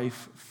his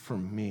life for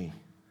me.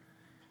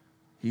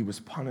 He was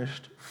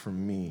punished for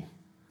me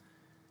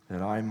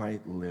that I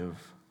might live.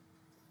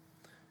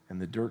 And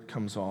the dirt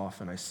comes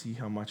off and I see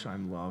how much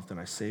I'm loved and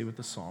I say with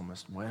the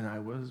psalmist, when I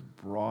was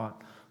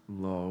brought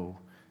low,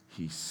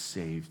 he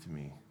saved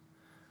me.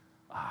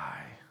 I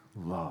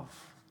love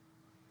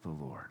the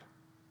Lord.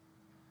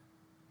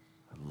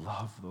 I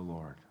love the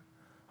Lord.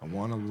 I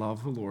want to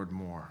love the Lord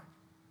more.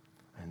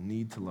 I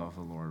need to love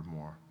the Lord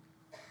more.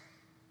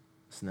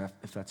 So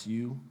if that's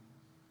you,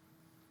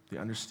 the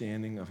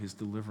understanding of his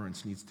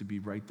deliverance needs to be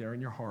right there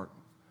in your heart.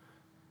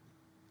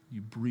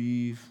 You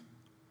breathe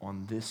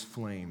on this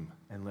flame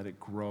and let it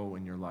grow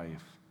in your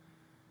life.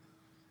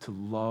 To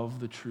love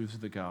the truths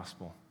of the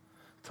gospel.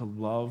 To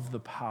love the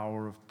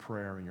power of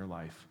prayer in your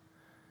life.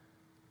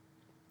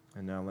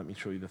 And now let me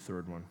show you the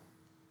third one.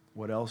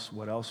 What else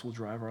will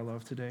drive our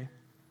love today?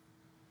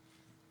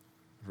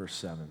 Verse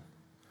 7.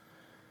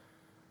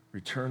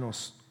 Return, O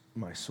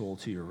my soul,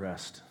 to your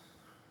rest,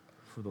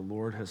 for the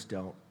Lord has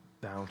dealt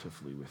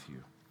bountifully with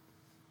you.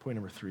 Point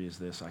number 3 is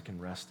this: I can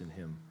rest in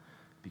him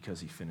because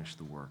he finished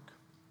the work.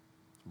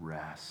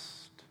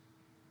 Rest.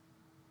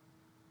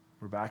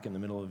 We're back in the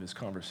middle of his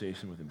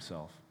conversation with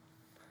himself.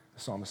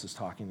 The psalmist is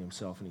talking to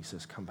himself and he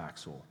says, come back,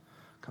 soul.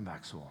 Come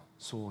back, soul.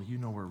 Soul, you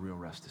know where real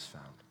rest is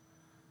found.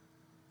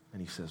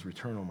 And he says,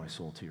 return, O my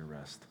soul, to your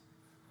rest.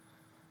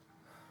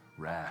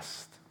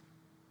 Rest.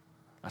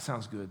 That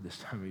sounds good this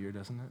time of year,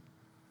 doesn't it?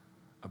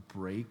 A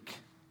break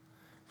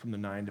from the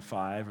 9 to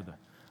 5 or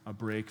a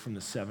break from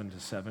the 7 to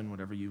 7,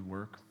 whatever you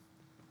work.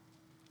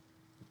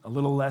 A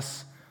little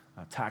less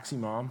taxi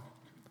mom.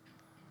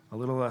 A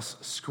little less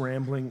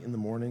scrambling in the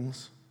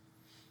mornings.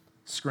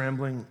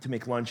 Scrambling to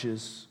make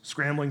lunches.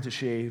 Scrambling to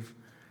shave.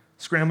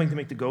 Scrambling to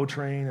make the GO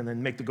train and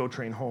then make the GO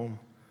train home.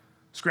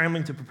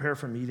 Scrambling to prepare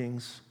for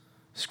meetings.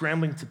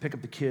 Scrambling to pick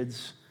up the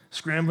kids.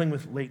 Scrambling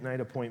with late night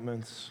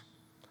appointments.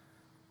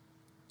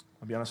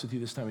 I'll be honest with you,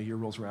 this time of year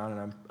rolls around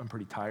and I'm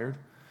pretty tired,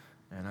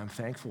 and I'm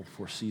thankful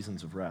for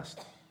seasons of rest.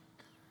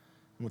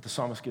 And what the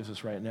psalmist gives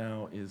us right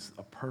now is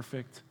a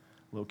perfect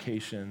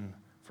location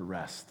for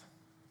rest.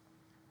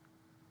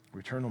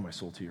 Return, O my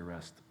soul, to your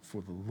rest,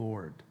 for the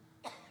Lord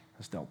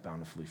has dealt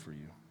bountifully for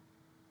you.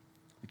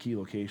 The key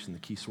location, the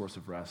key source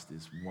of rest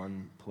is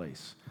one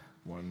place,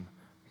 one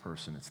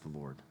person. It's the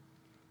Lord.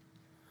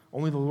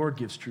 Only the Lord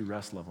gives true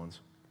rest, loved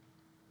ones.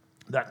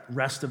 That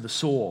rest of the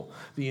soul,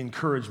 the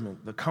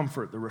encouragement, the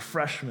comfort, the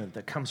refreshment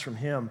that comes from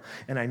him,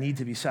 and I need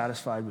to be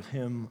satisfied with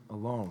him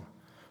alone.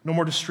 No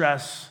more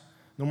distress,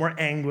 no more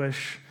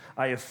anguish.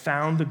 I have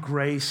found the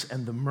grace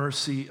and the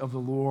mercy of the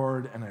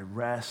Lord, and I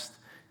rest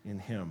in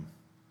him.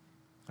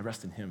 I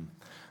rest in him.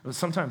 But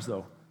sometimes,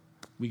 though,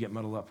 we get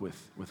muddled up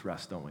with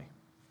rest, don't we?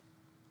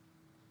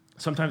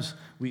 Sometimes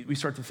we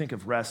start to think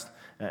of rest,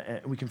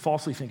 we can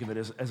falsely think of it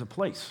as a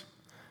place,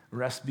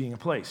 rest being a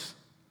place.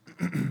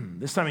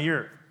 This time of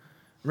year,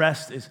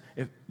 rest is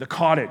the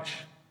cottage.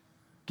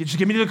 Just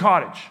get me to the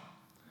cottage.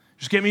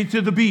 Just get me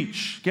to the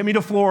beach. Get me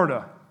to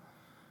Florida.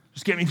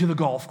 Just get me to the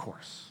golf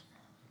course.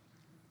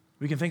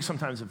 We can think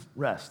sometimes of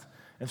rest.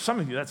 And for some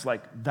of you,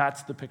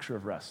 that's the picture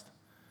of rest.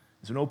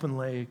 It's an open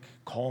lake,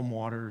 calm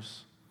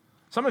waters.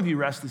 Some of you,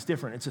 rest is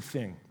different. It's a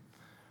thing.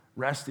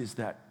 Rest is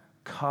that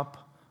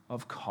cup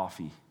of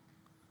coffee.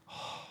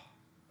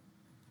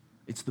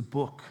 It's the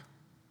book.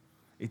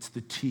 It's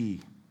the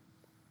tea.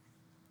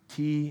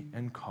 Tea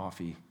and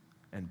coffee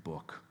and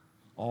book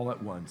all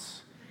at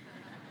once.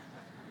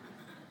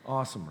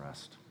 Awesome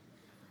rest.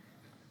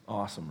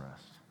 Awesome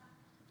rest.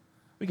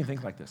 We can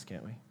think like this,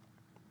 can't we?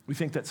 We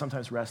think that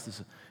sometimes rest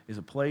is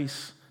a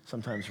place,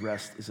 sometimes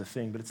rest is a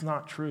thing, but it's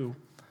not true.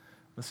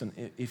 Listen,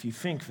 if you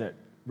think that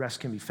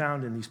rest can be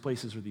found in these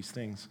places or these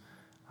things,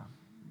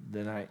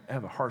 then I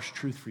have a harsh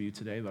truth for you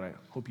today that I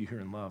hope you hear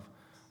in love.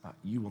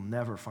 You will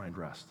never find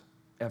rest,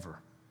 ever.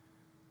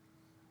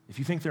 If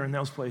you think they're in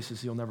those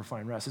places, you'll never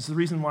find rest. It's the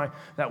reason why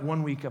that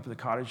 1 week up at the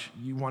cottage,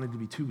 you wanted to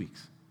be 2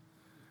 weeks.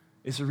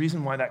 It's the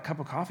reason why that cup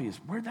of coffee is,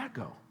 where'd that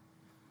go?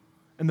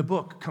 And the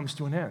book comes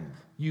to an end.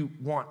 You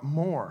want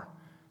more.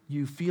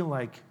 You feel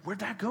like, where'd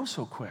that go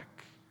so quick?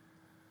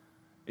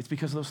 It's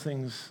because those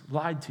things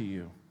lied to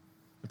you.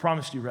 They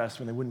promised you rest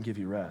when they wouldn't give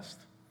you rest.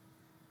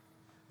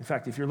 In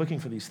fact, if you're looking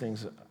for these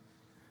things,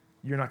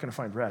 you're not going to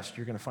find rest.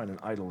 You're going to find an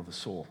idol of the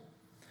soul.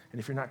 And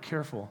if you're not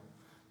careful,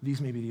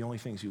 these may be the only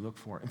things you look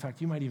for. In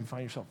fact, you might even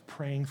find yourself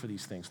praying for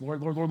these things.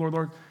 Lord, Lord, Lord, Lord,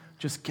 Lord,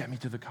 just get me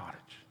to the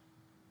cottage.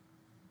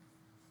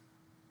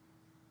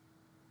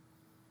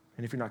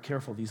 And if you're not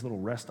careful, these little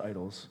rest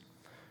idols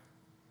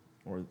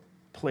or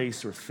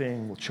place or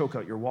thing will choke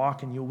out your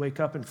walk, and you'll wake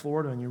up in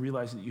Florida and you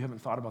realize that you haven't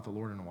thought about the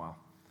Lord in a while.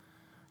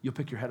 You'll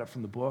pick your head up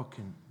from the book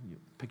and you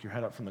pick your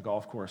head up from the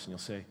golf course and you'll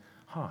say,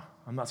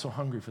 I'm not so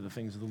hungry for the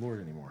things of the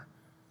Lord anymore.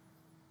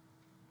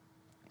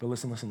 But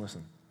listen, listen,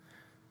 listen.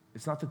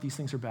 It's not that these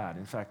things are bad.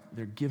 In fact,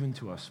 they're given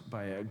to us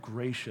by a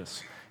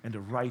gracious and a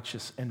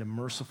righteous and a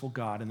merciful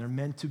God, and they're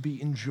meant to be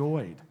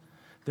enjoyed.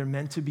 They're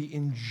meant to be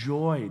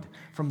enjoyed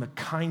from the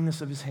kindness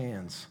of his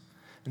hands.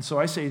 And so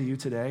I say to you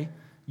today,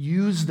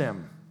 use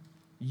them.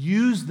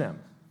 Use them.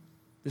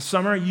 This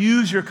summer,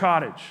 use your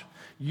cottage.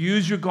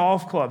 Use your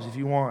golf clubs if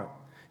you want.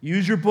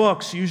 Use your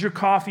books. Use your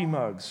coffee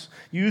mugs.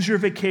 Use your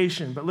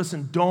vacation. But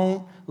listen,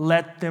 don't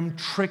let them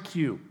trick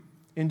you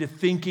into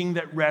thinking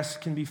that rest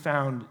can be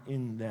found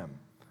in them.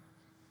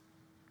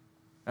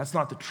 That's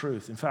not the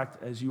truth. In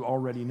fact, as you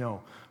already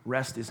know,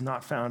 rest is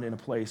not found in a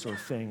place or a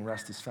thing.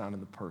 Rest is found in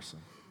the person.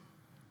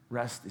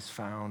 Rest is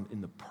found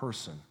in the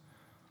person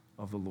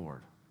of the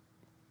Lord.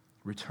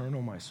 Return,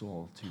 O my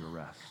soul, to your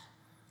rest.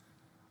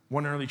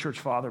 One early church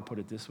father put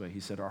it this way. He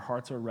said, our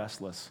hearts are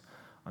restless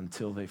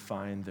until they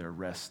find their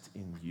rest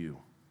in you.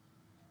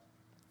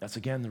 That's,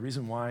 again, the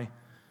reason why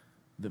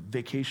the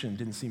vacation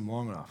didn't seem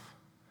long enough.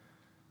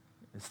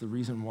 It's the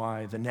reason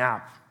why the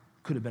nap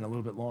could have been a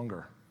little bit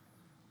longer.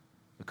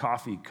 The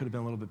coffee could have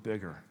been a little bit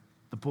bigger.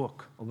 The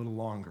book a little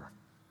longer.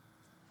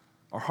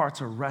 Our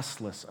hearts are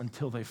restless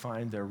until they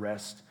find their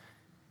rest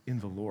in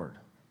the Lord.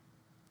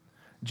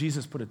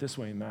 Jesus put it this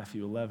way in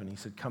Matthew 11. He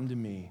said, come to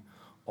me,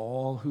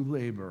 all who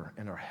labor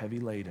and are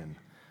heavy laden,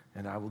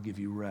 and I will give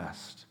you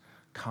rest.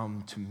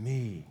 Come to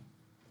me.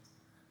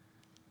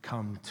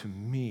 Come to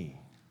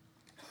me,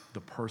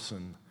 the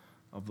person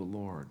of the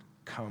Lord.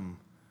 Come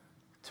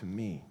to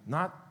me.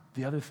 Not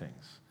the other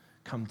things.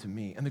 Come to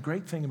me. And the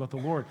great thing about the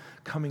Lord,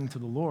 coming to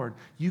the Lord,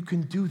 you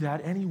can do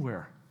that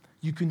anywhere.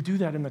 You can do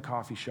that in the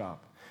coffee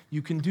shop.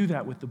 You can do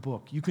that with the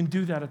book. You can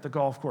do that at the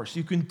golf course.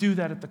 You can do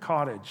that at the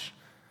cottage.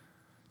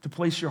 To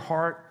place your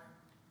heart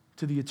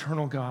to the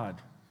eternal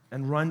God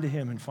and run to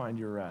him and find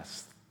your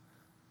rest.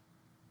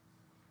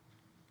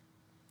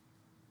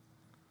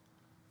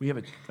 We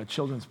have a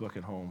children's book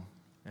at home,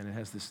 and it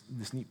has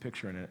this neat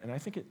picture in it. And I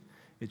think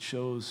it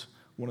shows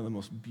one of the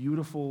most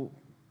beautiful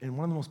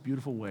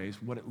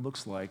ways what it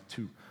looks like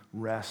to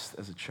rest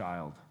as a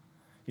child.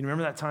 You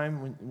remember that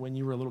time when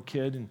you were a little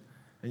kid and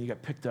you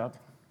got picked up?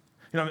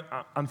 You know,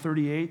 I'm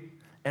 38,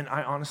 and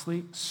I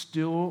honestly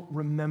still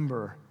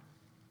remember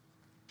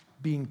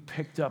being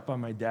picked up by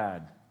my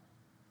dad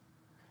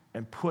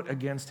and put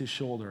against his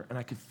shoulder, and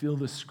I could feel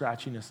the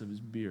scratchiness of his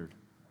beard.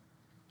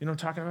 You know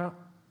what I'm talking about?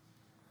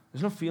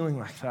 There's no feeling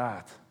like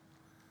that.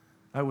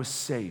 I was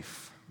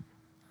safe.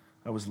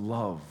 I was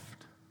loved.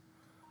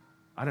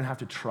 I didn't have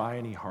to try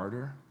any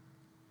harder.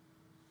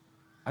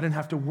 I didn't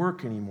have to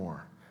work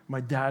anymore.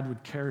 My dad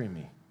would carry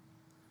me.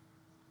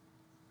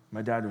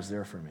 My dad was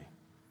there for me.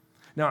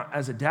 Now,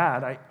 as a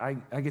dad,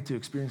 I get to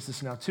experience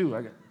this now too.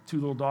 I got 2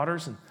 little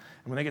daughters, and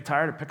when they get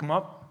tired, I pick them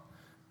up,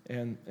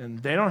 and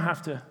they don't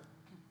have to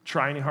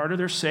try any harder.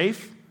 They're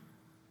safe.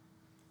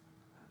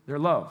 They're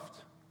loved.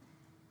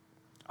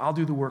 I'll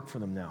do the work for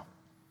them now.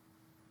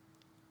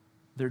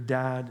 Their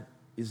dad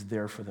is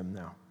there for them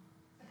now.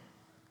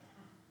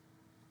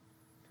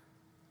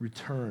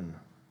 Return,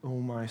 O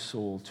my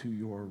soul, to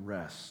your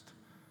rest,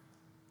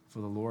 for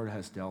the Lord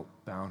has dealt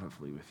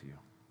bountifully with you.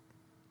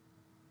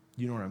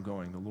 You know where I'm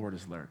going. The Lord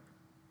is there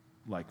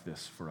like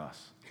this for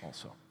us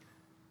also.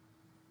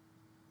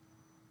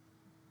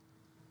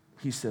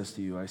 He says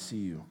to you, I see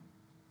you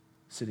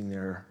sitting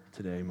there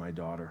today, my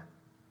daughter.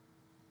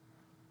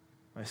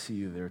 I see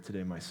you there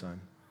today, my son.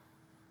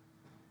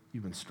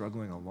 You've been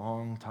struggling a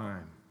long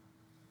time.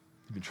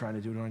 You've been trying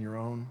to do it on your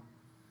own.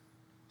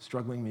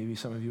 Struggling, maybe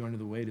some of you under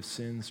the weight of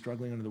sin,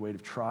 struggling under the weight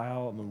of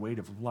trial and the weight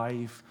of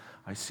life.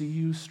 I see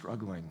you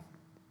struggling.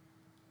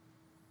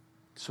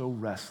 so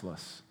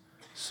restless,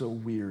 so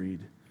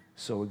wearied,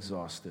 so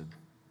exhausted.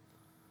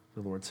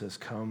 The Lord says,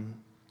 come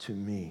to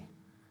me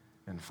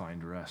and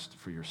find rest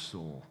for your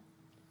soul.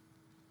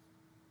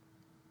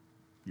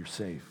 You're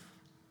safe.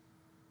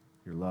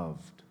 You're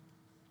loved.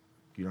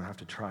 You don't have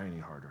to try any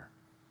harder.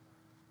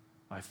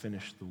 I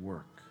finished the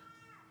work.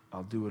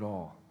 I'll do it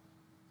all.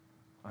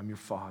 I'm your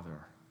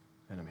Father,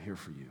 and I'm here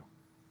for you.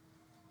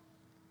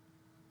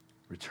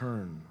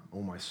 Return,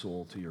 O my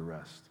soul, to your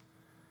rest,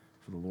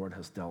 for the Lord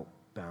has dealt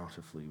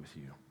bountifully with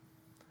you.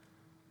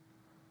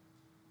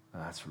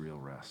 That's real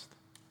rest.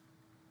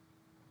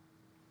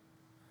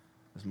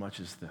 As much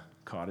as the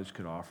cottage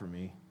could offer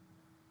me,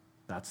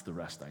 that's the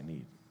rest I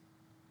need.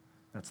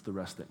 That's the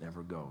rest that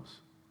never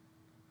goes.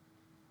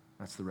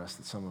 That's the rest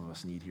that some of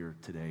us need here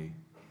today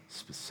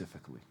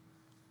specifically.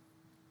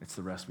 It's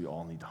the rest we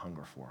all need to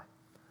hunger for.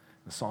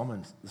 The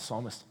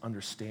psalmist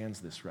understands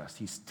this rest.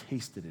 He's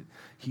tasted it.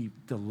 He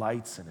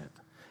delights in it.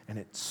 And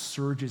it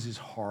surges his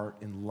heart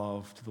in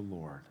love to the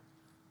Lord.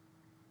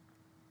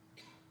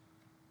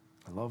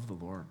 I love the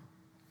Lord.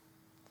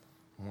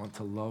 I want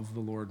to love the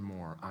Lord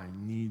more. I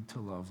need to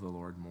love the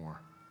Lord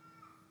more.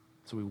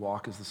 So we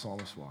walk as the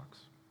psalmist walks.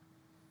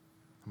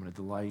 I'm going to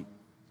delight.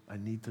 I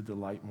need to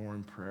delight more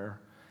in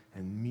prayer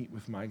and meet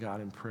with my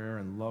God in prayer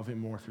and love him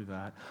more through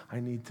that.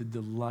 I need to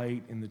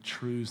delight in the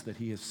truths that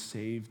he has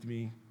saved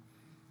me.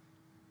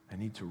 I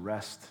need to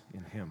rest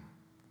in him.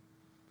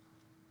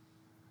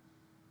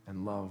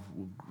 And love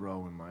will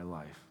grow in my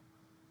life.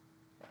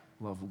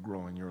 Love will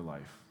grow in your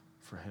life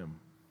for him.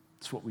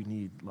 It's what we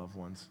need, loved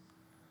ones.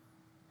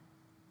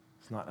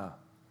 It's not a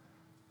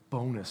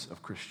bonus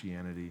of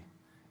Christianity.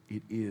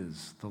 It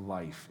is the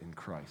life in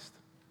Christ.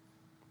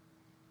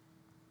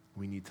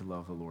 We need to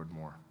love the Lord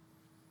more.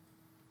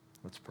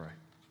 Let's pray.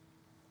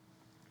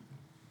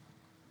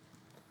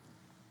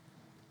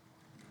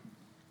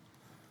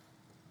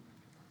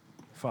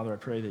 Father, I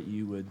pray that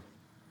you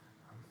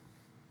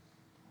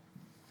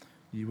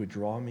would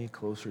draw me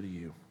closer to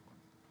you.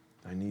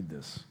 I need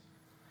this.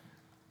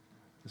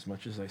 As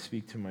much as I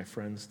speak to my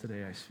friends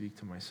today, I speak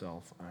to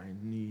myself. I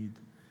need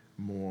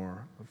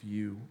more of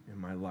you in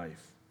my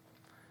life.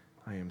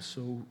 I am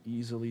so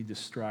easily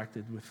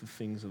distracted with the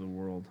things of the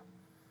world.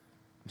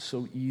 I'm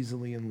so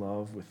easily in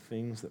love with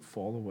things that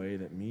fall away,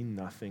 that mean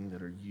nothing,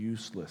 that are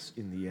useless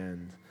in the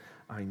end.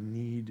 I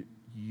need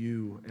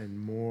you and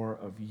more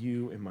of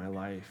you in my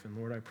life. And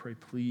Lord, I pray,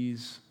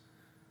 please,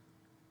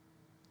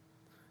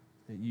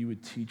 that you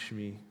would teach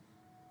me.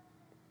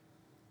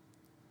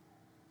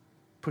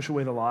 Push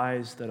away the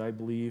lies that I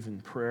believe in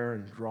prayer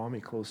and draw me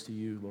close to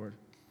you, Lord.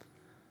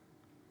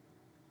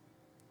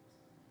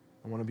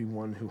 I want to be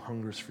one who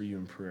hungers for you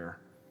in prayer.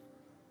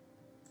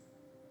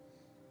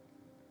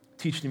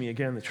 Teach to me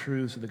again the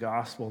truths of the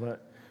gospel,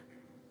 that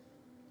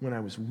when I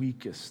was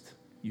weakest,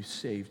 you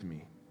saved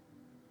me.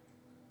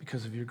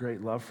 Because of your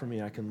great love for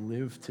me, I can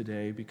live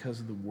today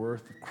because of the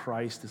worth of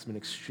Christ has been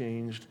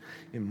exchanged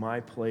in my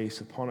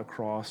place upon a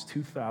cross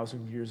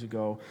 2,000 years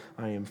ago.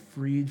 I am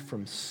freed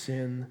from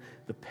sin.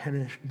 The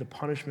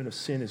punishment of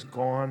sin is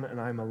gone,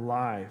 and I'm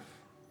alive.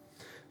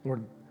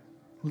 Lord,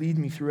 lead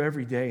me through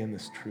every day in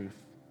this truth.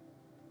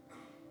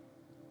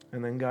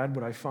 And then, God,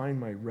 would I find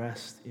my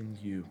rest in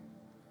you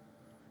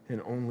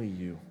and only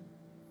you.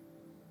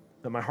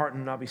 That my heart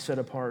would not be set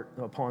apart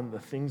upon the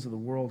things of the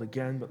world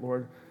again, but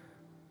Lord,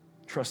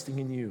 trusting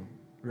in you,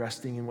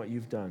 resting in what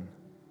you've done.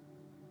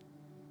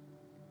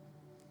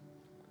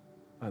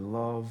 I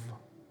love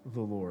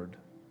the Lord,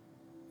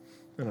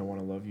 and I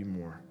want to love you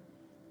more.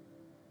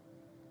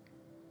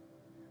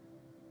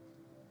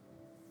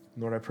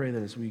 Lord, I pray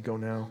that as we go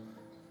now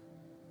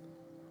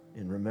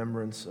in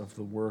remembrance of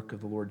the work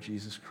of the Lord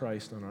Jesus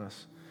Christ on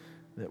us,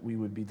 that we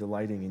would be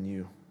delighting in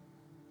you.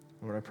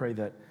 Lord, I pray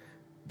that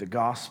the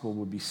gospel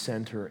would be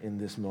center in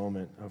this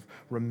moment of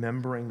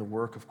remembering the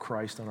work of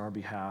Christ on our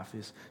behalf,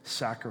 his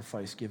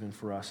sacrifice given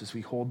for us. As we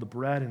hold the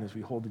bread and as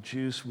we hold the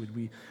juice, would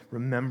we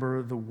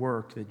remember the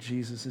work that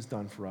Jesus has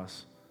done for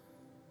us?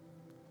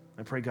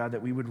 I pray, God,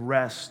 that we would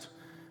rest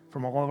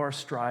from all of our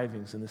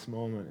strivings in this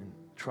moment and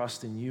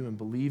trust in you and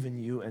believe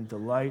in you and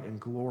delight and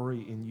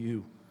glory in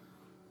you.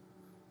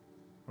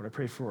 Lord, I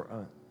pray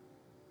for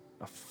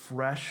a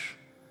fresh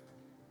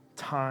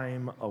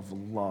time of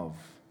love.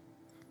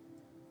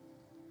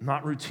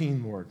 Not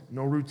routine, Lord.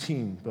 No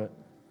routine, but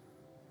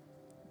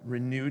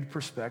renewed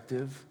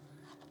perspective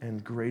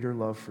and greater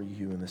love for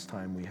you in this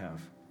time we have.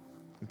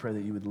 We pray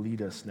that you would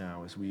lead us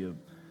now as we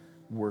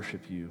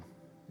worship you.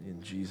 In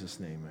Jesus'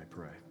 name I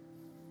pray.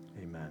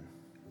 Amen.